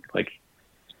thinking. Like,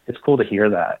 it's cool to hear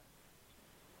that.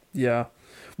 Yeah.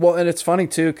 Well, and it's funny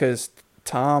too, because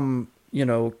Tom,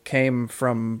 came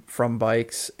from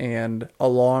bikes, and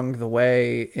along the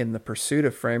way in the pursuit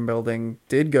of frame building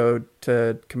did go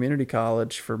to community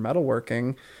college for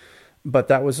metalworking, but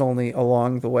that was only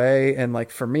along the way. And like,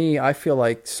 for me, I feel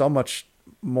like so much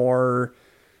more,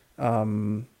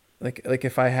 like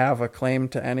if I have a claim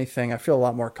to anything, I feel a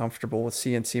lot more comfortable with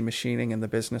CNC machining in the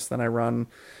business than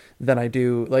I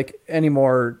do like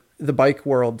anymore. The bike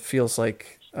world feels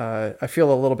like, I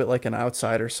feel a little bit like an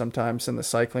outsider sometimes in the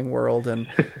cycling world, and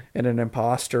an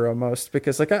imposter almost,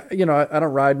 because like, I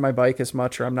don't ride my bike as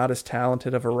much, or I'm not as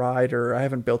talented of a rider. I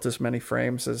haven't built as many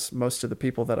frames as most of the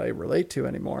people that I relate to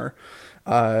anymore.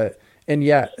 And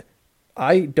yet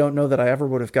I don't know that I ever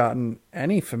would have gotten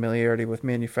any familiarity with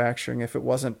manufacturing if it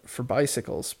wasn't for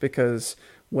bicycles, because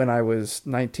when I was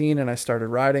 19 and I started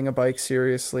riding a bike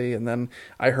seriously, and then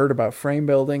I heard about frame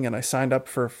building and I signed up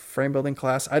for a frame building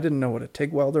class. I didn't know what a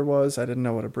TIG welder was. I didn't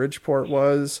know what a Bridgeport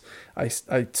was. I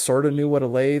sort of knew what a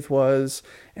lathe was.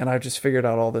 And I just figured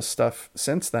out all this stuff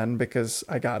since then because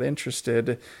I got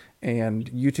interested, and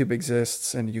YouTube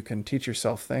exists and you can teach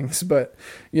yourself things. But,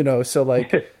 so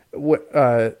like,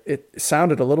 it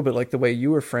sounded a little bit like the way you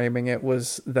were framing it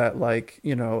was that like,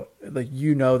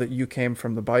 that you came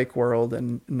from the bike world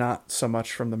and not so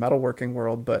much from the metalworking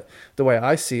world. But the way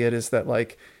I see it is that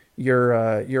like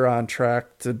you're on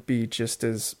track to be just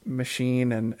as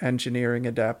machine and engineering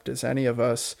adept as any of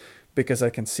us, because I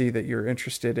can see that you're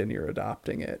interested and you're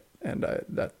adopting it. And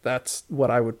that's what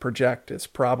I would project is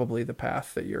probably the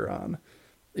path that you're on,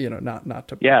 not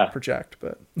to project,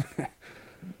 but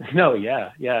No, yeah.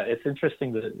 It's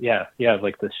interesting that,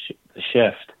 like the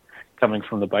shift coming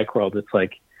from the bike world. It's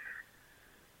like,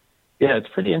 it's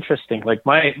pretty interesting. Like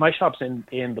my shop's in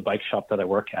the bike shop that I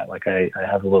work at. Like I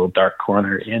have a little dark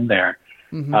corner in there.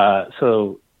 Mm-hmm.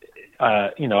 So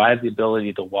I have the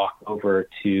ability to walk over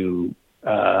to,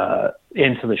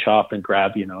 into the shop and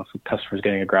grab, if a customer's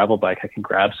getting a gravel bike, I can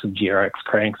grab some GRX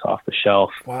cranks off the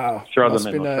shelf, throw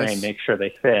them in the frame, make sure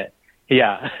they fit.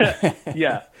 Yeah.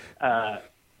 Yeah.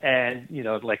 And,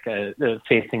 like the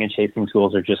facing and chasing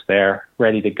tools are just there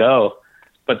ready to go.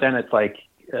 But then it's like,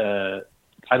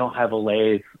 I don't have a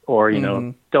lathe or,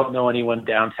 don't know anyone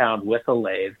downtown with a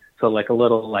lathe. So like a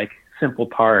little like simple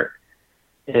part,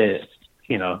 it,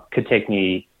 could take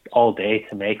me all day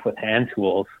to make with hand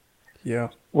tools. Yeah.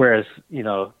 Whereas,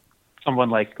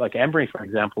 someone like Embry, for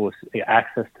example, with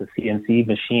access to CNC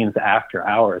machines after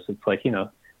hours, it's like,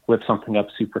 whip something up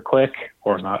super quick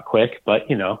or not quick, but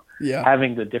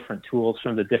having the different tools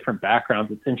from the different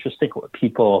backgrounds, it's interesting what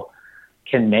people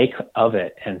can make of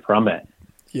it and from it.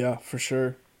 Yeah, for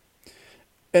sure.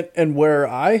 And where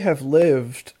I have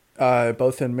lived,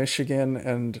 both in Michigan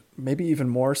and maybe even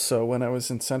more so when I was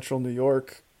in central New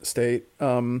York state,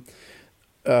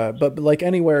 but like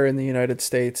anywhere in the United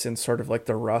States in sort of like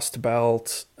the Rust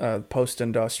Belt,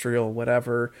 post-industrial,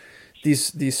 whatever,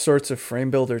 these sorts of frame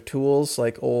builder tools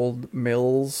like old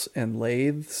mills and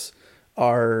lathes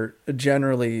are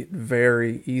generally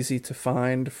very easy to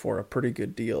find for a pretty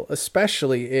good deal,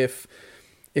 especially if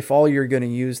all you're going to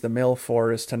use the mill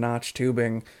for is to notch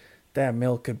tubing. That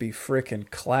mill could be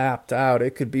freaking clapped out.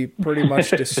 It could be pretty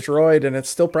much destroyed, and it's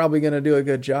still probably going to do a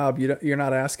good job. You're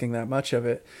not asking that much of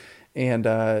it. And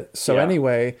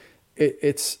anyway,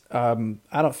 it's I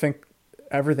don't think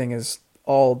everything is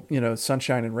all,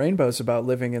 sunshine and rainbows about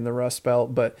living in the Rust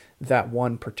Belt, but that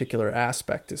one particular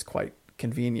aspect is quite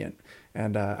convenient.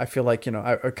 And I feel like,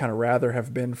 I'd kind of rather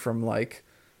have been from like,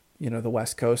 the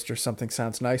West Coast or something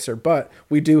sounds nicer, but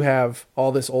we do have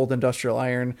all this old industrial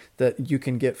iron that you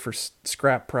can get for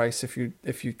scrap price. If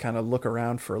you kind of look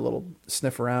around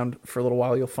sniff around for a little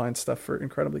while, you'll find stuff for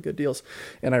incredibly good deals.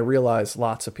 And I realize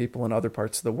lots of people in other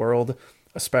parts of the world,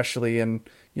 especially in,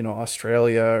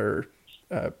 Australia or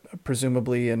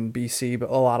presumably in BC, but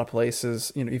a lot of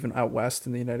places, even out west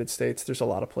in the United States, there's a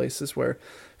lot of places where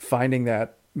finding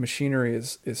that machinery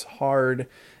is hard.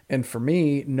 And for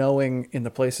me, knowing in the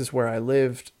places where I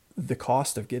lived, the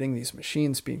cost of getting these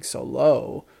machines being so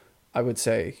low, I would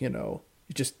say, you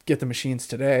just get the machines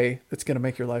today. It's going to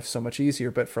make your life so much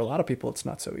easier. But for a lot of people, it's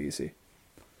not so easy.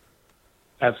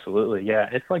 Absolutely. Yeah.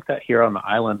 It's like that here on the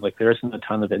island. Like there isn't a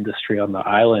ton of industry on the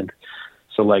island.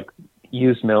 So like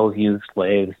used mills, used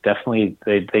lathes, definitely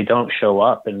they don't show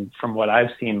up. And from what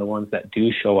I've seen, the ones that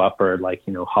do show up are like,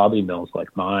 hobby mills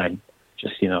like mine,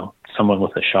 just, someone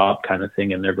with a shop kind of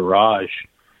thing in their garage.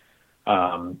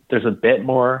 There's a bit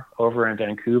more over in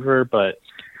Vancouver, but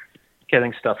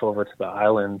getting stuff over to the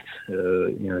island,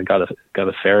 got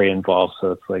a ferry involved.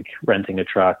 So it's like renting a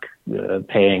truck,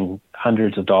 paying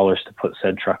hundreds of dollars to put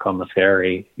said truck on the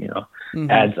ferry,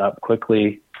 adds up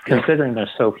quickly. Considering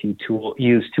there's so few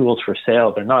used tools for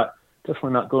sale, they're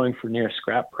definitely not going for near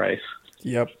scrap price.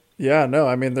 Yep. Yeah, no,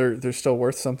 I mean, they're still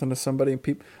worth something to somebody, and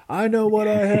people, I know what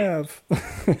I have.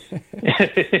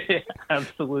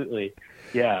 Absolutely.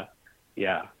 Yeah.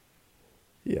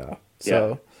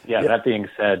 So, yeah. That being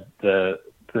said, the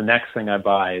next thing I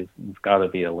buy it's got to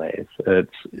be a lathe.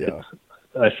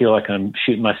 I feel like I'm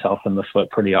shooting myself in the foot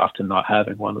pretty often not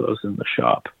having one of those in the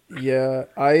shop. Yeah,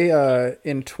 I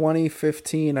in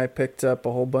 2015 I picked up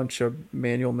a whole bunch of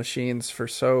manual machines for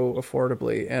so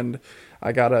affordably, and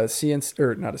I got a CNC,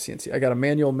 or not a CNC. I got a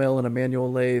manual mill and a manual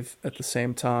lathe at the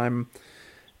same time.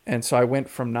 And so I went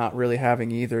from not really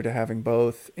having either to having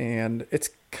both. And it's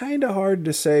kind of hard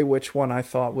to say which one I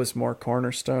thought was more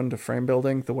cornerstone to frame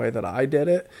building the way that I did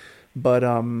it. But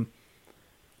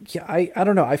yeah, I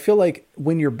don't know. I feel like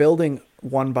when you're building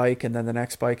one bike and then the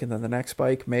next bike and then the next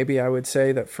bike, maybe I would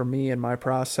say that for me in my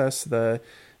process, the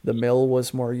mill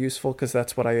was more useful because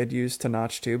that's what I had used to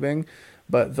notch tubing.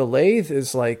 But the lathe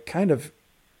is like kind of,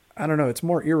 I don't know, it's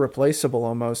more irreplaceable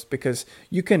almost because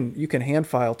you can hand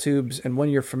file tubes, and when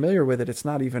you're familiar with it, it's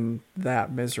not even that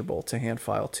miserable to hand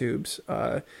file tubes.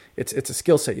 It's a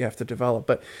skill set you have to develop,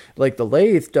 but like the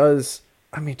lathe does,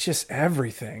 I mean, just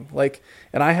everything. Like,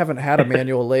 and I haven't had a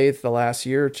manual lathe the last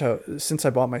year since I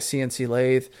bought my CNC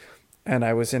lathe. And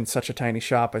I was in such a tiny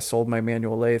shop, I sold my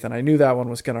manual lathe, and I knew that one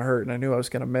was going to hurt, and I knew I was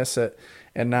going to miss it.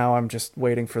 And now I'm just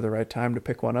waiting for the right time to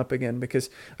pick one up again because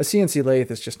a CNC lathe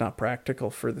is just not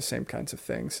practical for the same kinds of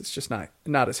things. It's just not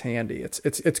as handy.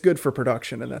 It's good for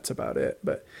production, and that's about it.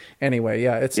 But anyway,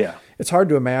 it's hard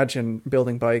to imagine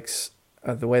building bikes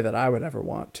the way that I would ever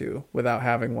want to without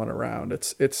having one around.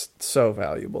 It's so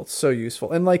valuable. It's so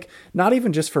useful. And like, not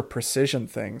even just for precision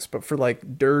things, but for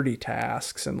like dirty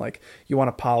tasks. And like, you want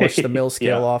to polish the mill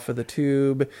scale off of the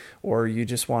tube, or you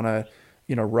just want to,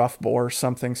 rough bore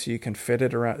something so you can fit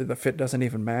it around. The fit doesn't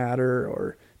even matter,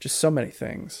 or just so many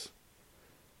things.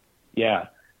 Yeah.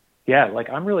 Like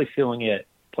I'm really feeling it.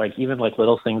 Like even like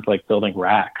little things like building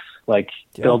racks, like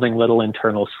building little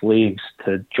internal sleeves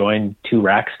to join two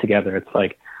racks together. It's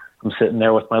like I'm sitting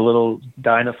there with my little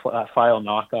Dynafile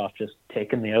knockoff, just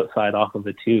taking the outside off of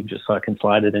the tube just so I can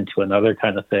slide it into another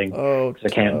kind of thing. Oh, I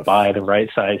can't buy the right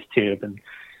size tube. And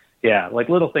yeah, like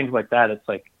little things like that. It's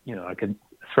like, I could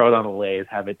throw it on a lathe,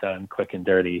 have it done quick and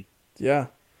dirty. Yeah.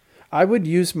 I would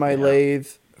use my lathe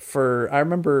I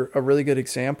remember a really good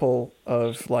example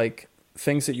of like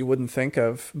things that you wouldn't think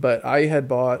of, but I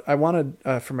wanted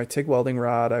for my TIG welding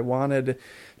rod, I wanted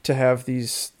to have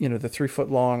these, the 3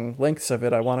 foot long lengths of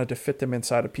it. I wanted to fit them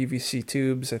inside of PVC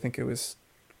tubes. I think it was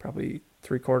probably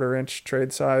 3/4 inch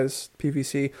trade size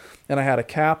PVC. And I had a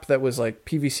cap that was like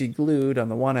PVC glued on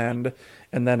the one end,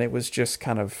 and then it was just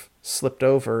kind of slipped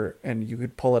over and you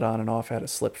could pull it on and off, had a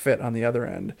slip fit on the other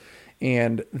end.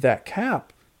 And that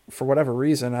cap, for whatever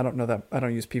reason, I don't know that I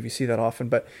don't use PVC that often,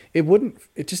 but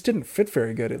it just didn't fit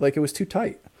very good. It was too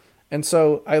tight. And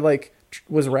so I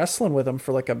was wrestling with them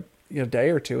for like a day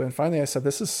or two. And finally I said,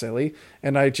 this is silly.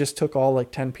 And I just took all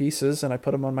like 10 pieces and I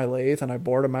put them on my lathe and I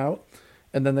bored them out,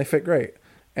 and then they fit great.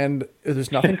 And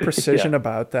there's nothing precision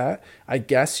about that. I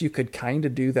guess you could kind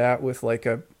of do that with like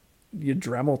a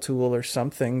Dremel tool or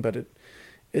something, but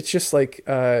it's just like,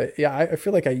 I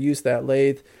feel like I use that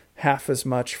lathe half as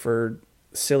much for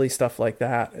silly stuff like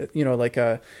that,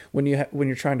 like when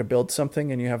you're trying to build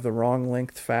something and you have the wrong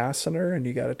length fastener and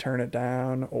you got to turn it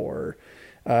down, or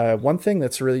one thing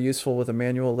that's really useful with a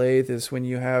manual lathe is when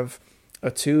you have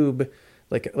a tube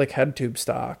like head tube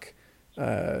stock,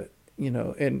 and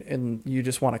you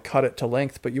just want to cut it to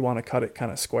length, but you want to cut it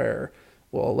kind of square.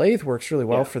 Well, a lathe works really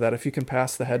well for that. If you can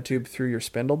pass the head tube through your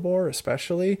spindle bore,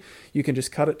 especially, you can just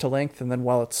cut it to length, and then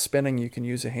while it's spinning, you can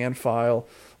use a hand file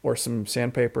or some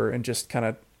sandpaper and just kind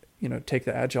of, take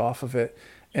the edge off of it,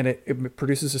 and it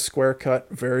produces a square cut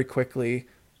very quickly.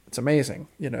 It's amazing.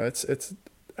 It's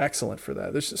excellent for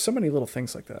that. There's just so many little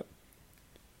things like that.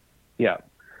 Yeah.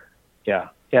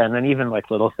 And then even like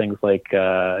little things like,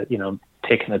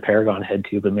 taking the Paragon head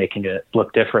tube and making it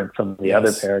look different from the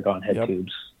other Paragon head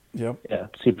tubes. Yep. Yeah.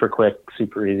 Super quick,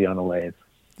 super easy on a lathe.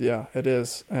 Yeah, it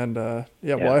is. And well,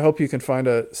 Yeah. I hope you can find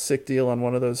a sick deal on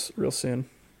one of those real soon.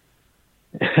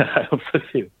 I hope so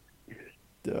too.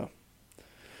 Yeah.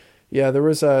 Yeah, there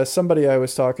was somebody I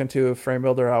was talking to, a frame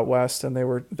builder out west, and they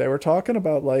were talking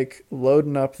about like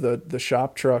loading up the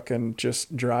shop truck and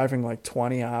just driving like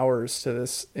 20 hours to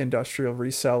this industrial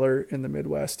reseller in the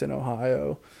Midwest in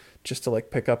Ohio, just to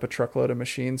like pick up a truckload of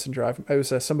machines and drive. It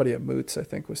was somebody at Moots, I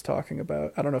think, was talking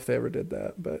about. I don't know if they ever did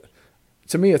that, but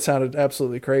to me it sounded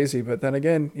absolutely crazy. But then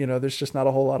again, there's just not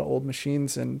a whole lot of old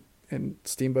machines in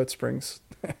Steamboat Springs.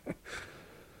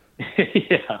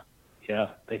 Yeah. Yeah.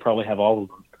 They probably have all of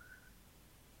them.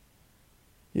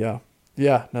 Yeah,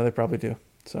 yeah, no, they probably do.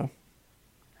 So.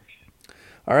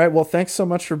 All right. Well, thanks so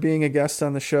much for being a guest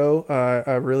on the show.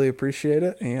 I really appreciate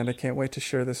it, and I can't wait to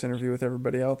share this interview with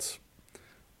everybody else.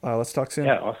 Let's talk soon.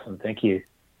 Yeah. Awesome. Thank you.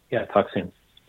 Yeah. Talk soon.